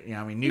 yeah.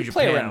 New Japan,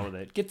 play around with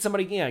it. Get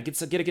somebody, get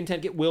a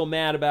contend, get Will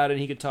mad about it,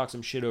 and he could talk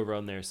some shit over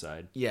on their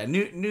side. Yeah,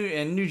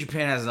 New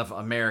Japan has enough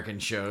American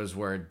shows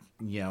where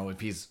if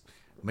he's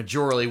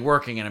majorly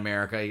working in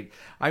America, he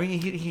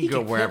can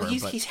go wherever.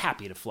 He's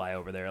happy to fly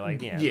over there.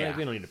 Like, yeah. Like,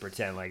 we don't need to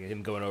pretend like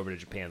him going over to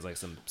Japan's like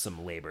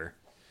some labor.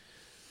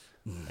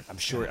 Like, I'm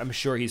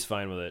sure he's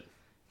fine with it.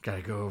 Got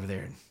to go over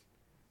there and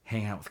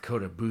hang out with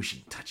Kota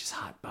Ibushi, touch his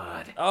hot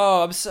bud.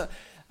 Oh,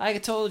 I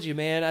told you,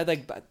 man.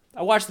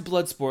 I watched the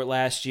Bloodsport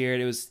last year,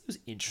 and it was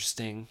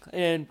interesting,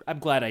 and I'm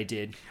glad I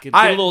did. Get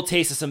a little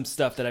taste of some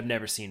stuff that I've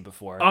never seen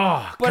before.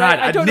 Oh, but God!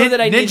 I don't know that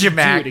I need to do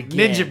it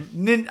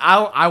again.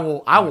 I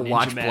will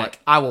watch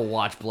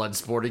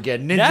Bloodsport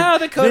again. Now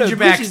that Kota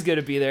Ibushi's going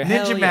to be there.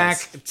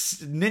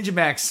 Ninja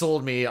Max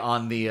sold me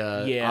on the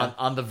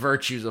on the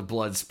virtues of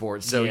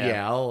Bloodsport. So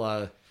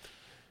I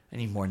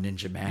need more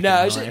Ninja Mac.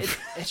 No,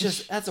 it's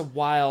just that's a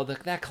wild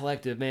that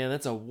collective, man.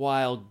 That's a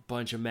wild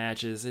bunch of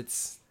matches.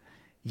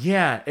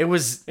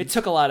 It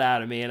took a lot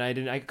out of me, and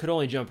I could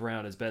only jump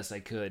around as best I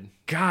could.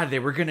 God,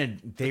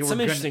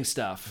 interesting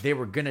stuff. They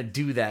were gonna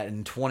do that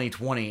in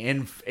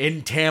 2020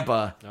 in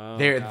Tampa. Oh,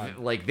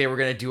 they were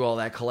gonna do all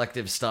that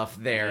collective stuff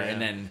there,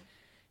 and then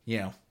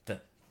the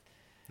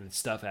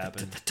stuff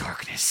happened. The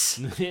darkness.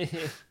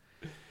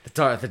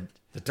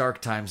 the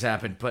dark times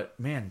happened, but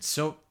man,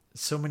 so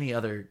many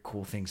other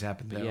cool things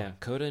happened though. Yeah,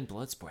 Coda and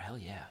Bloodsport. Hell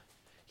yeah.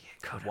 Yeah,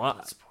 Coda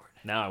Bloodsport.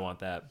 Now I want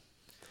that.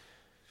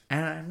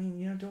 And I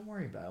mean, don't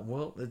worry about it.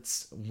 Well,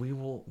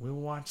 we'll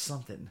watch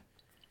something.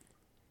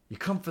 You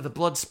come for the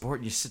blood sport,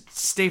 and you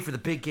stay for the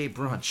big gay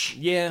brunch.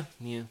 Yeah.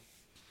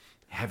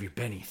 Have your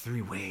Benny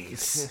 3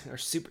 ways. Or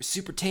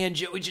super tan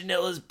Joey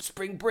Janela's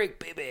spring break,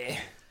 baby.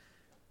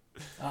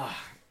 Oh,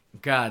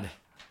 God.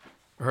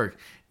 Or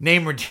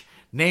name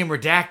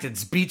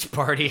redacted's beach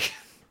party.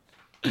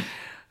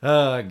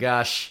 Oh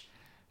gosh.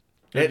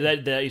 That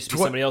used to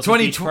be somebody else's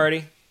beach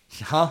party.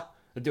 Huh?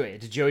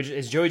 Wait, is Joey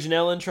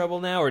Janela in trouble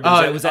now, or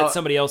was that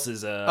somebody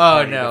else's?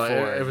 Oh no,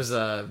 before? It was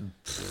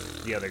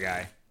the other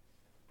guy.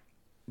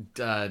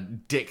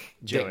 Dick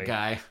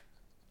guy.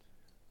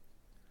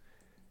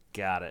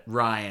 Got it.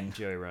 Ryan.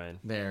 Joey Ryan.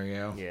 There we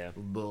go. Yeah.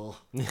 Bull.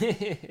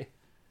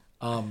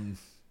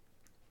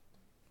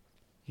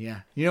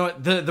 Yeah. You know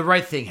what? The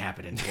right thing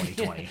happened in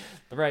 2020.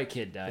 The right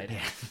kid died.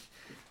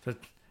 Yeah.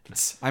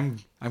 I'm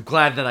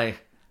glad that I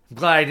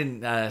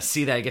didn't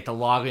see that. I get to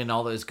log in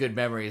all those good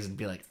memories and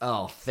be like,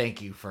 oh,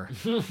 thank you for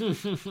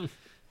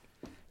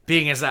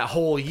being as that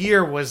whole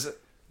year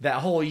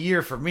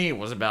for me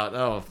was about,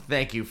 oh,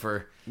 thank you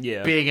for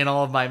being in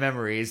all of my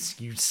memories,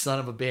 you son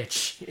of a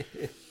bitch.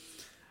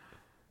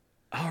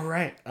 All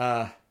right.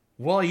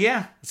 Well,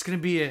 yeah, that's gonna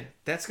be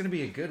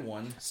a good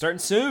one. Starting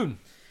soon.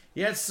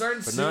 Yeah, it's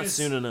starting soon. But not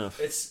soon enough.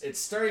 It's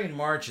starting in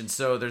March, and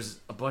so there's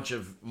a bunch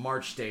of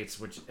March dates,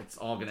 which it's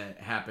all gonna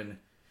happen.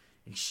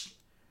 And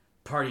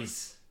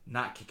party's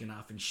not kicking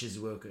off in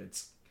Shizuoka.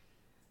 It's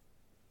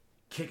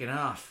kicking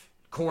off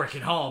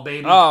Korakuen Hall,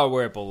 baby. Oh,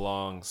 where it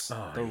belongs.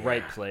 Oh, the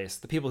right place.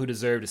 The people who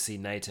deserve to see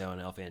Naito and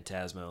El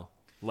Phantasmo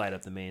light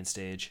up the main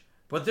stage.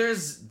 But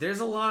there's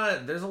a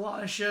lot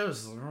of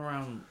shows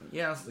around.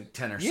 Yeah, it's like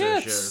 10 or so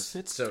shows.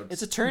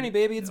 It's a tourney,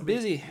 baby. It's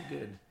busy.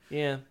 Good.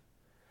 Yeah.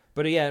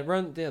 But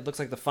it looks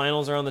like the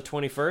finals are on the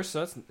 21st,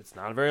 so it's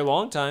not a very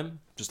long time.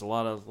 Just a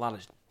lot of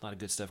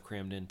good stuff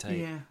crammed in tight.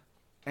 Yeah,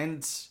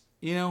 and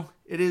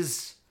it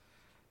is.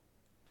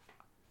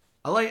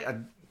 I like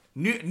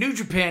New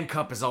Japan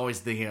Cup is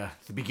always the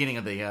beginning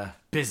of the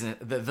business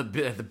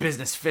the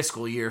business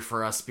fiscal year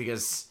for us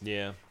because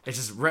it's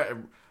just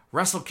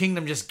Wrestle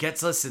Kingdom just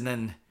gets us, and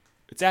then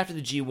it's after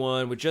the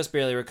G1, we just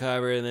barely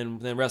recovered, and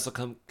then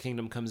Wrestle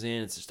Kingdom comes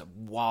in. It's just a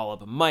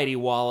mighty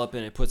wallop,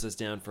 and it puts us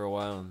down for a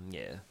while. And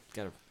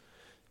gotta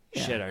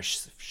shed our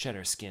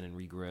skin and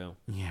regrow.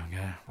 Yeah,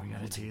 we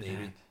gotta do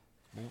that.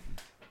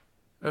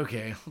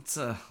 Okay, let's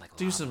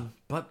do some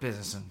butt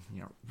business and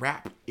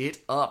wrap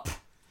it up.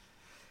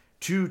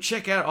 To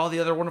check out all the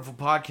other wonderful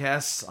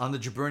podcasts on the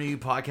Jabroni U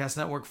Podcast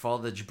Network, follow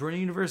the Jabroni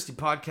University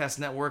Podcast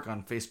Network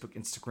on Facebook,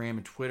 Instagram,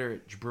 and Twitter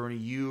at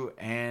JabroniU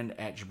and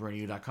at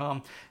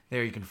JabroniU.com.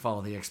 There you can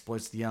follow the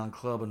exploits of the Allen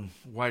Club and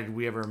Why Did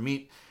We Ever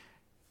Meet.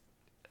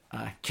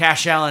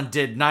 Cash Allen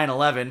did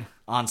 9/11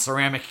 on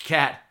Ceramic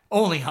Cat,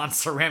 only on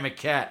Ceramic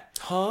Cat.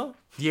 Huh?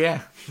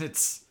 Yeah,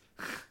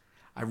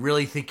 I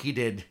really think he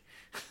did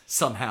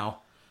somehow.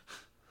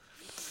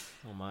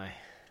 Oh my.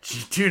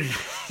 Tune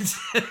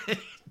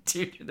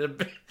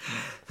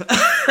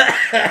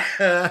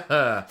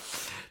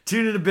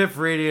in to Biff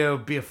Radio,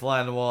 be a fly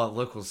on the wall at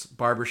Locals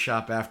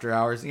Barbershop after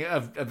hours.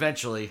 Yeah,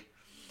 eventually,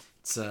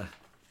 it's we've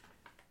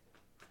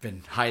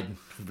been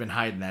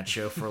hiding that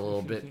show for a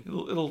little bit.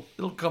 It'll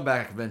come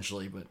back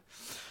eventually, but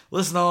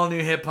listen to all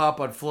new hip hop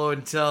on Flow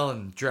and Tell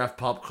and draft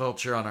pop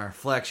culture on our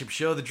flagship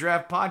show, the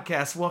Draft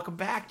Podcast. Welcome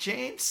back,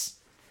 James.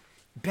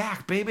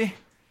 Back, baby.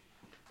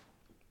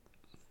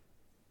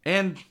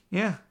 And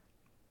yeah,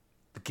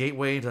 the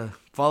gateway to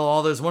follow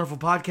all those wonderful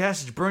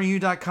podcasts is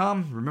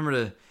JabroniU.com. Remember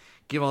to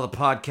give all the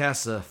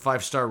podcasts a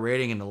 5-star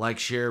rating and to like,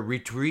 share,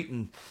 retweet,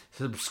 and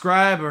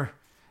subscribe, or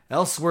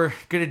else we're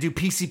going to do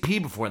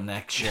PCP before the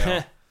next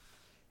show.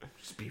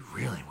 Just be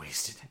really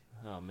wasted.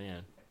 Oh,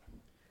 man.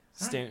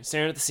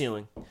 Staring at the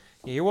ceiling.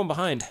 Yeah, you're one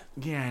behind.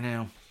 Yeah, I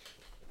know.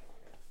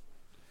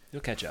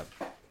 You'll catch up.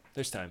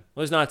 There's time.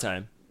 Well, there's not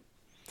time.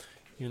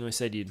 Even though I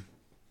said you'd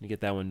get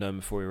that one done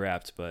before we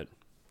wrapped, but...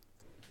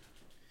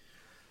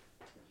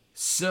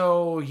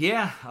 So,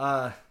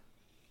 yeah,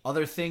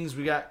 other things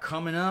we got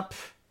coming up.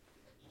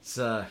 It's,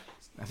 I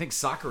think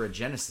Sakura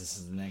Genesis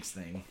is the next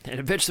thing. And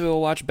eventually we'll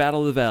watch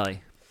Battle of the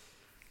Valley.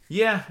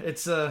 Yeah,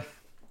 it's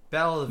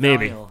Battle of the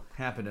Valley will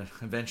happen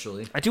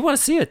eventually. I do want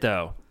to see it,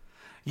 though.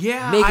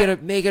 Yeah.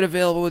 Make it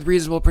available with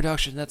reasonable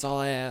production. That's all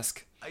I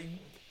ask.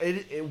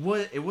 It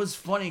was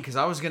funny because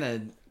I was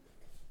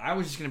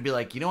just gonna be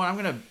like, you know what, I'm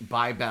gonna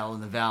buy Battle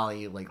in the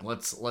Valley. Like,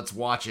 let's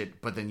watch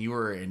it. But then you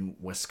were in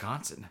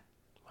Wisconsin.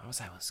 Why was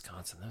I in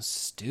Wisconsin? That was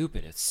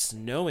stupid. It's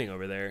snowing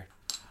over there.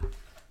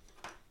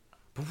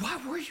 But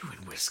why were you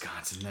in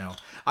Wisconsin though?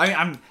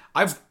 I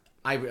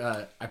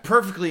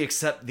perfectly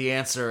accept the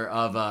answer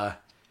of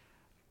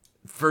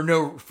for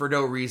no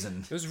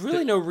reason. There was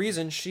really no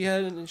reason. She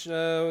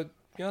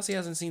Yossi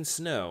hasn't seen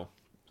snow.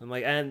 I'm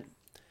like, and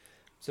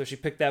so she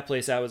picked that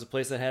place out. It was a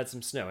place that had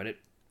some snow, and it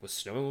was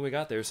snowing when we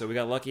got there, so we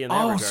got lucky in that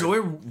Oh, regard. so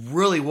it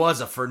really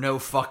was a for no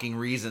fucking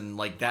reason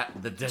like that.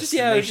 The destination. Just,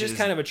 yeah, it was just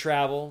kind of a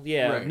travel.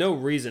 Yeah, Right. no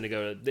reason to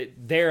go to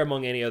there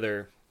among any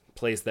other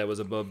place that was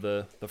above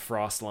the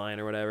frost line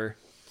or whatever.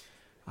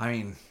 I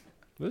mean,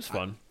 It was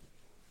fun.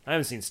 I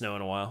haven't seen snow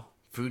in a while.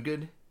 food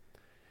good.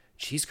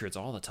 Cheese curds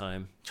all the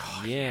time.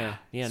 Oh, yeah,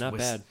 not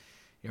Swiss- bad.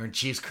 You're in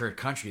cheese curd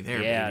country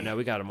there. Yeah, baby. no,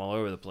 we got them all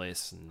over the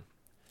place, and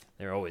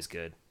they're always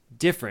good.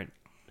 Different,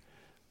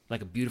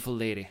 like a beautiful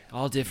lady.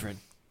 All different,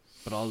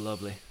 but all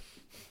lovely.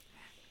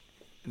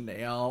 And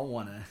they all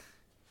wanna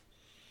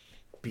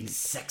be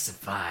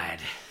sexified.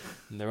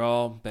 And they're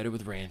all better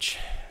with ranch.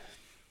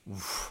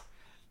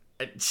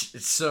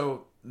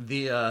 So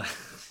the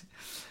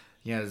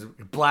it's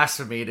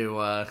blasphemy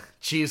to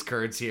cheese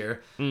curds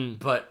here,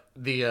 but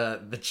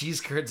the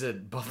cheese curds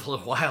at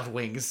Buffalo Wild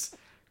Wings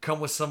come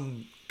with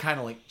some kind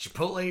of like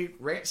Chipotle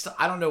ranch stuff.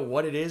 I don't know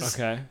what it is.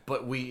 Okay.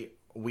 But we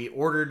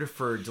ordered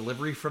for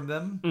delivery from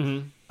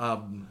them.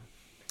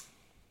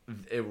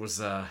 It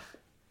was I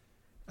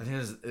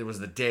think it was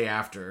the day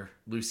after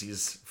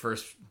Lucy's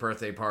first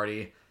birthday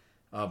party.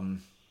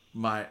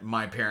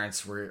 My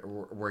parents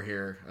were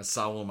here,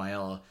 Saul and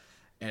Maella,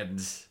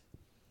 and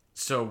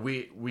so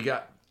we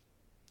got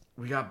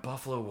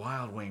Buffalo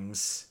Wild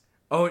Wings.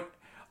 Oh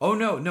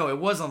no, it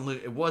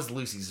was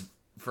Lucy's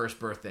first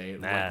birthday.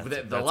 Nah,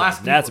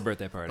 Like, that's a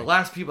birthday party. The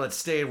last people that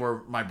stayed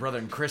were my brother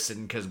and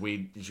Kristen because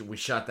we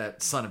shot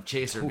that Son of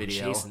Chaser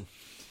video. Jason.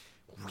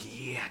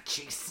 Yeah,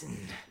 Jason.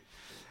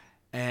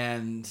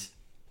 And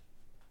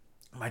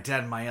my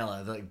dad and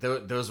Maella, like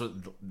those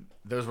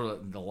were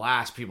the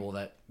last people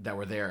that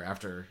were there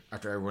after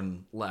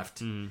everyone left.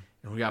 And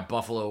we got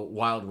Buffalo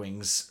Wild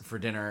Wings for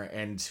dinner,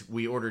 and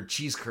we ordered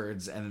cheese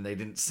curds, and they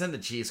didn't send the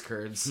cheese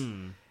curds.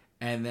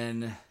 And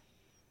then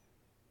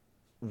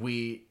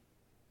we,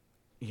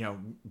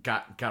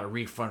 got a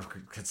refund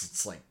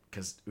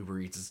because Uber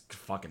Eats is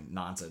fucking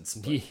nonsense.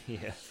 But,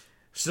 Yeah.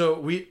 so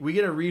we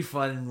get a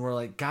refund, and we're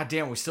like, God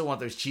damn, we still want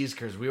those cheese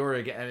curds. We order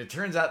again, and it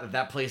turns out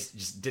that place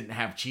just didn't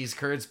have cheese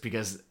curds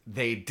because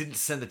they didn't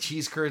send the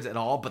cheese curds at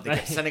all, but they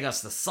kept sending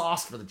us the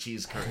sauce for the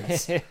cheese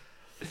curds.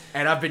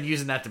 And I've been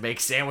using that to make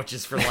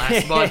sandwiches for the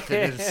last month,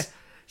 and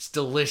it's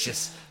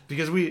delicious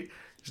because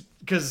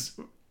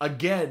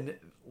again,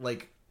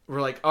 like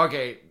we're like,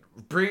 okay,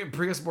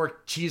 bring us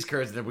more cheese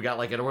curds, and then we got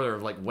like an order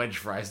of like wedge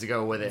fries to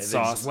go with it. And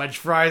Sauce. just wedge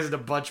fries and a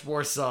bunch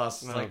more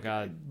sauce. It's Oh, like,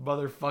 God.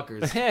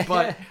 motherfuckers.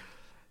 But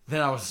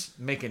then I was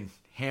making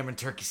ham and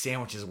turkey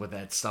sandwiches with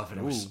that stuff, and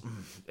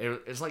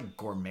it was like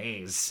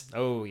gourmets.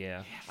 Oh,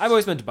 yeah. I've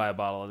always meant to buy a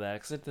bottle of that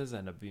because it does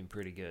end up being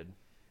pretty good.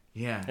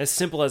 Yeah. As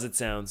simple as it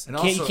sounds. And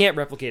You also- can't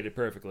replicate it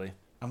perfectly.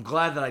 I'm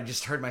glad that I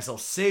just heard myself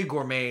say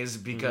gourmets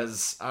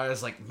because I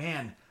was like,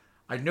 man,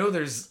 I know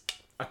there's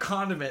a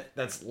condiment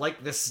that's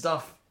like this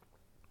stuff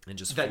And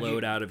just that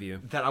flowed out of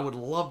you. that I would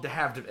love to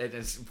have.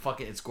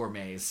 It's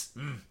gourmets.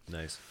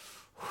 Nice.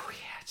 Oh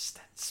yeah, just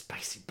that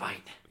spicy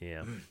bite.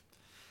 Yeah.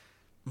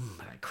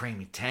 That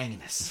creamy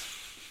tanginess.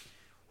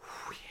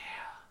 Oh yeah.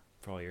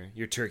 For all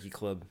your turkey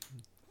club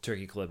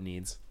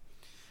needs.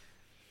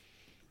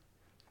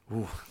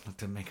 Ooh, look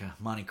to make a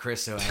Monte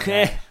Cristo out of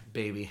that,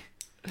 baby.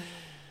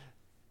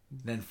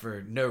 Then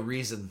for no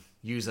reason,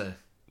 use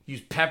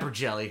pepper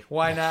jelly.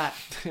 Why not?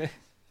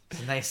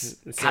 It's a nice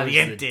It sounds like a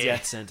caliente.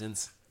 death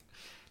sentence.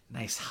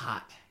 Nice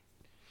hot.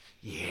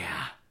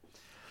 Yeah.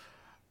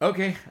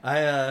 Okay,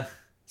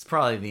 it's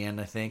probably the end,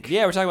 I think.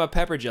 Yeah, we're talking about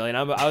pepper jelly, and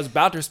I was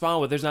about to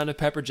respond with "There's not enough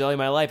pepper jelly in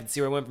my life," and see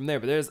where I went from there.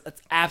 But it's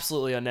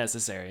absolutely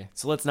unnecessary.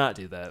 So let's not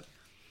do that.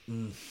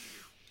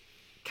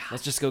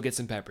 Let's just go get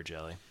some pepper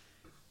jelly.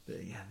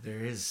 Yeah,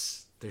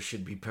 there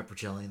should be pepper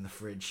jelly in the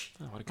fridge.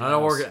 Oh, what a I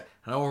don't know good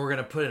where we're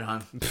gonna put it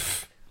on.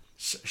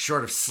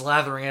 Short of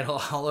slathering it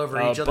all over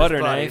each other's butter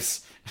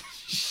bodies.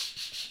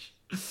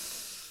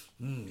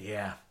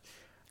 Yeah.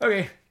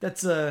 Okay,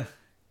 that's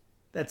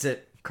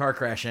it. Car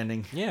crash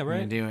ending. Yeah, We're right.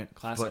 gonna do it.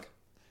 Classic.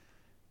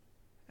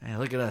 But, hey,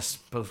 look at us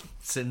both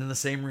sitting in the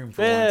same room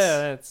for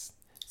Yeah, once.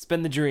 it's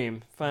been the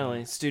dream.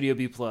 Finally, Studio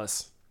B+.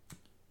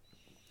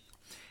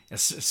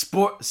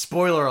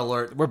 Spoiler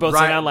alert. We're both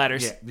sitting on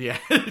ladders. Yeah.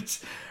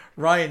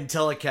 Ryan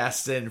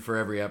telecasts in for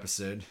every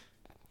episode.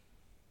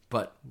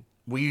 But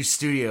we use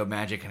studio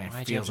magic and it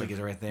feels like it's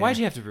right there. Why'd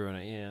you have to ruin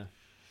it? Yeah.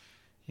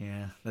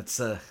 Yeah, that's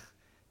an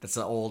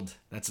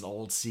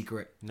old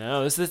secret.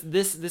 No,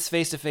 this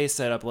face-to-face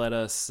setup let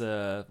us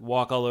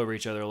walk all over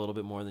each other a little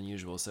bit more than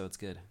usual, so it's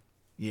good.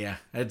 Yeah,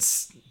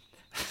 it's.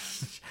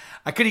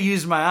 I could have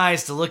used my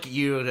eyes to look at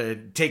you to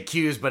take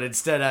cues, but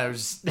instead I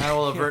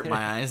will avert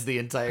my eyes the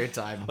entire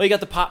time. Well, you got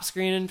the pop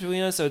screen in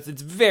between us, so it's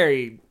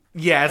very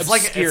Yeah, it's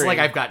obscuring. like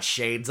I've got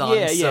shades on.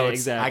 Yeah, so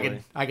it's, exactly.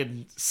 I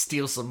can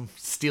steal some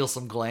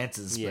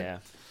glances. yeah.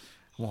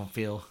 but won't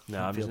feel. No,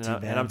 won't I'm feel just, too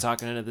bad. and I'm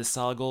talking into this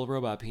solid gold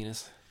robot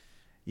penis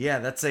Yeah,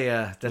 that's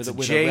a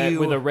with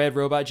JU. a red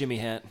robot Jimmy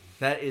hat.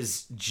 That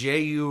is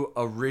JU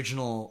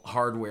original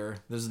hardware.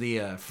 This is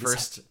the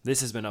first.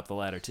 This has been up the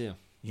ladder too.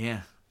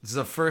 Yeah, this is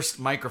the first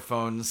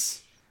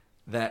microphones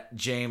that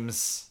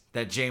James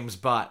that James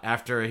bought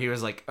after he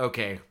was like,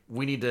 okay,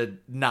 we need to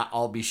not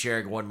all be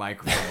sharing one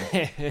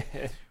microphone.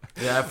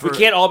 We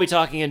can't all be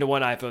talking into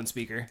one iPhone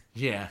speaker.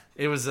 Yeah,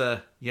 it was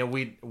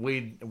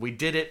we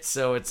did it,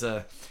 so it's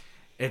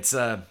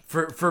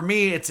for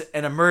me it's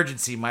an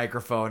emergency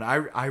microphone.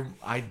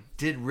 I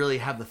did really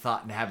have the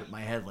thought and have it in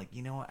my head, like,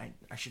 you know what,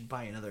 I should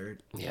buy another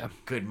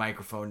good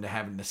microphone to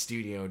have in the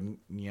studio,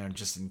 you know,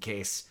 just in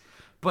case.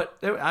 But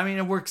I mean,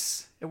 it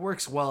works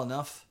well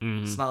enough.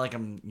 Mm-hmm. It's not like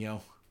I'm, you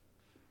know,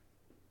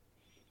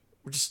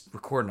 we're just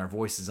recording our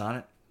voices on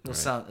it.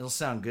 It'll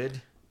sound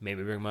good.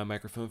 Maybe bring my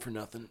microphone for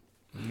nothing.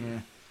 Yeah.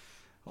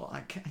 Well,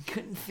 I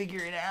couldn't figure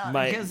it out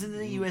My- because of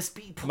the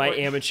USB port. My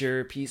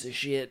amateur piece of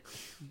shit.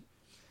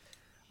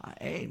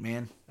 Hey,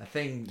 man, that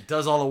thing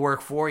does all the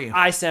work for you.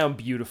 I sound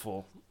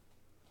beautiful.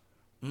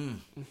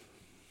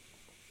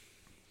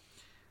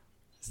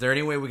 Is there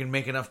any way we can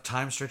make enough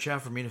time stretch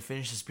out for me to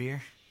finish this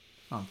beer?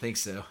 I don't think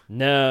so.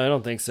 No, I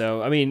don't think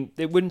so. I mean,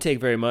 it wouldn't take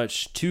very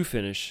much to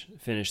finish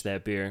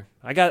that beer.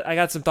 I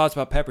got some thoughts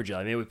about pepper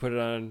jelly. Maybe we put it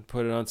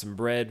on some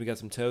bread. We got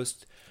some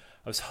toast.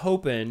 I was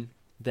hoping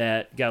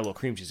that got a little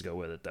cream cheese to go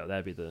with it, though.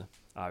 That'd be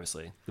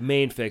obviously the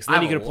main fix.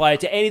 Then you can apply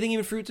it to anything,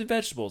 even fruits and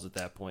vegetables at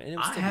that point. And it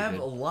would I still be have good.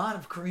 a lot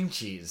of cream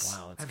cheese.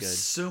 Wow, that's I have good.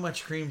 so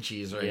much cream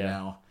cheese right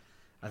now.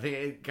 I think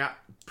it got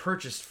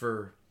purchased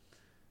for...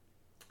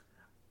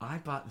 I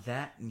bought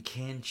that and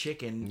canned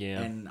chicken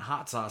and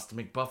hot sauce to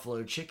make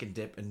buffalo chicken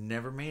dip and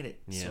never made it.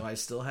 Yeah. So I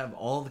still have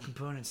all the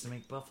components to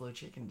make buffalo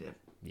chicken dip.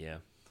 Yeah.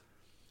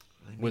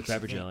 Really With makes you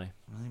pepper think- jelly.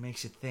 Really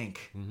makes you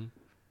think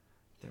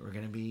that we're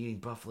going to be eating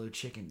buffalo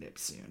chicken dip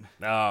soon.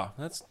 Oh,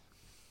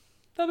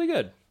 that'll be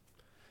good.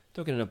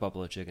 Don't get enough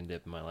buffalo chicken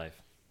dip in my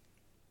life.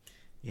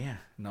 Yeah.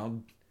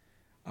 No,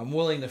 I'm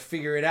willing to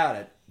figure it out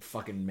at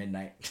fucking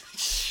midnight.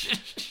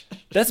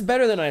 That's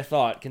better than I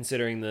thought,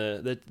 considering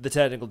the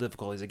technical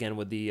difficulties, again,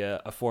 with the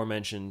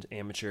aforementioned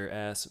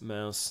amateur-ass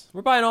mouse.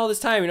 We're buying all this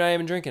time, you're not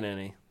even drinking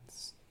any.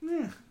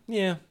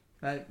 Yeah.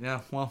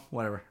 Yeah, well,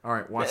 whatever. All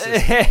right, watch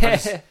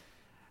this.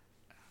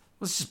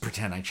 Let's just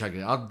pretend I chugged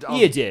it.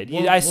 You did.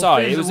 I saw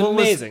it. It was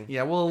amazing.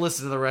 We'll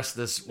listen to the rest of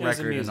this was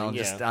record, and amusing,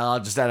 I'll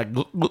just add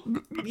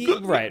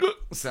a Right.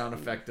 sound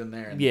effect in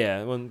there. And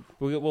Yeah,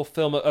 we'll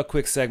film a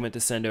quick segment to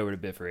send over to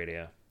Biff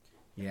Radio.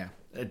 yeah,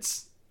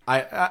 it's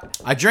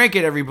I drank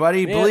it,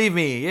 everybody. Yeah. Believe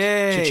me,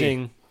 yay!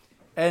 Cha-ching.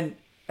 And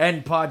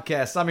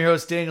podcast. I'm your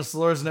host Daniel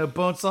Solorzano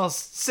Bonesaw.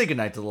 Say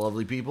goodnight to the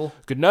lovely people.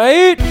 Good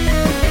night.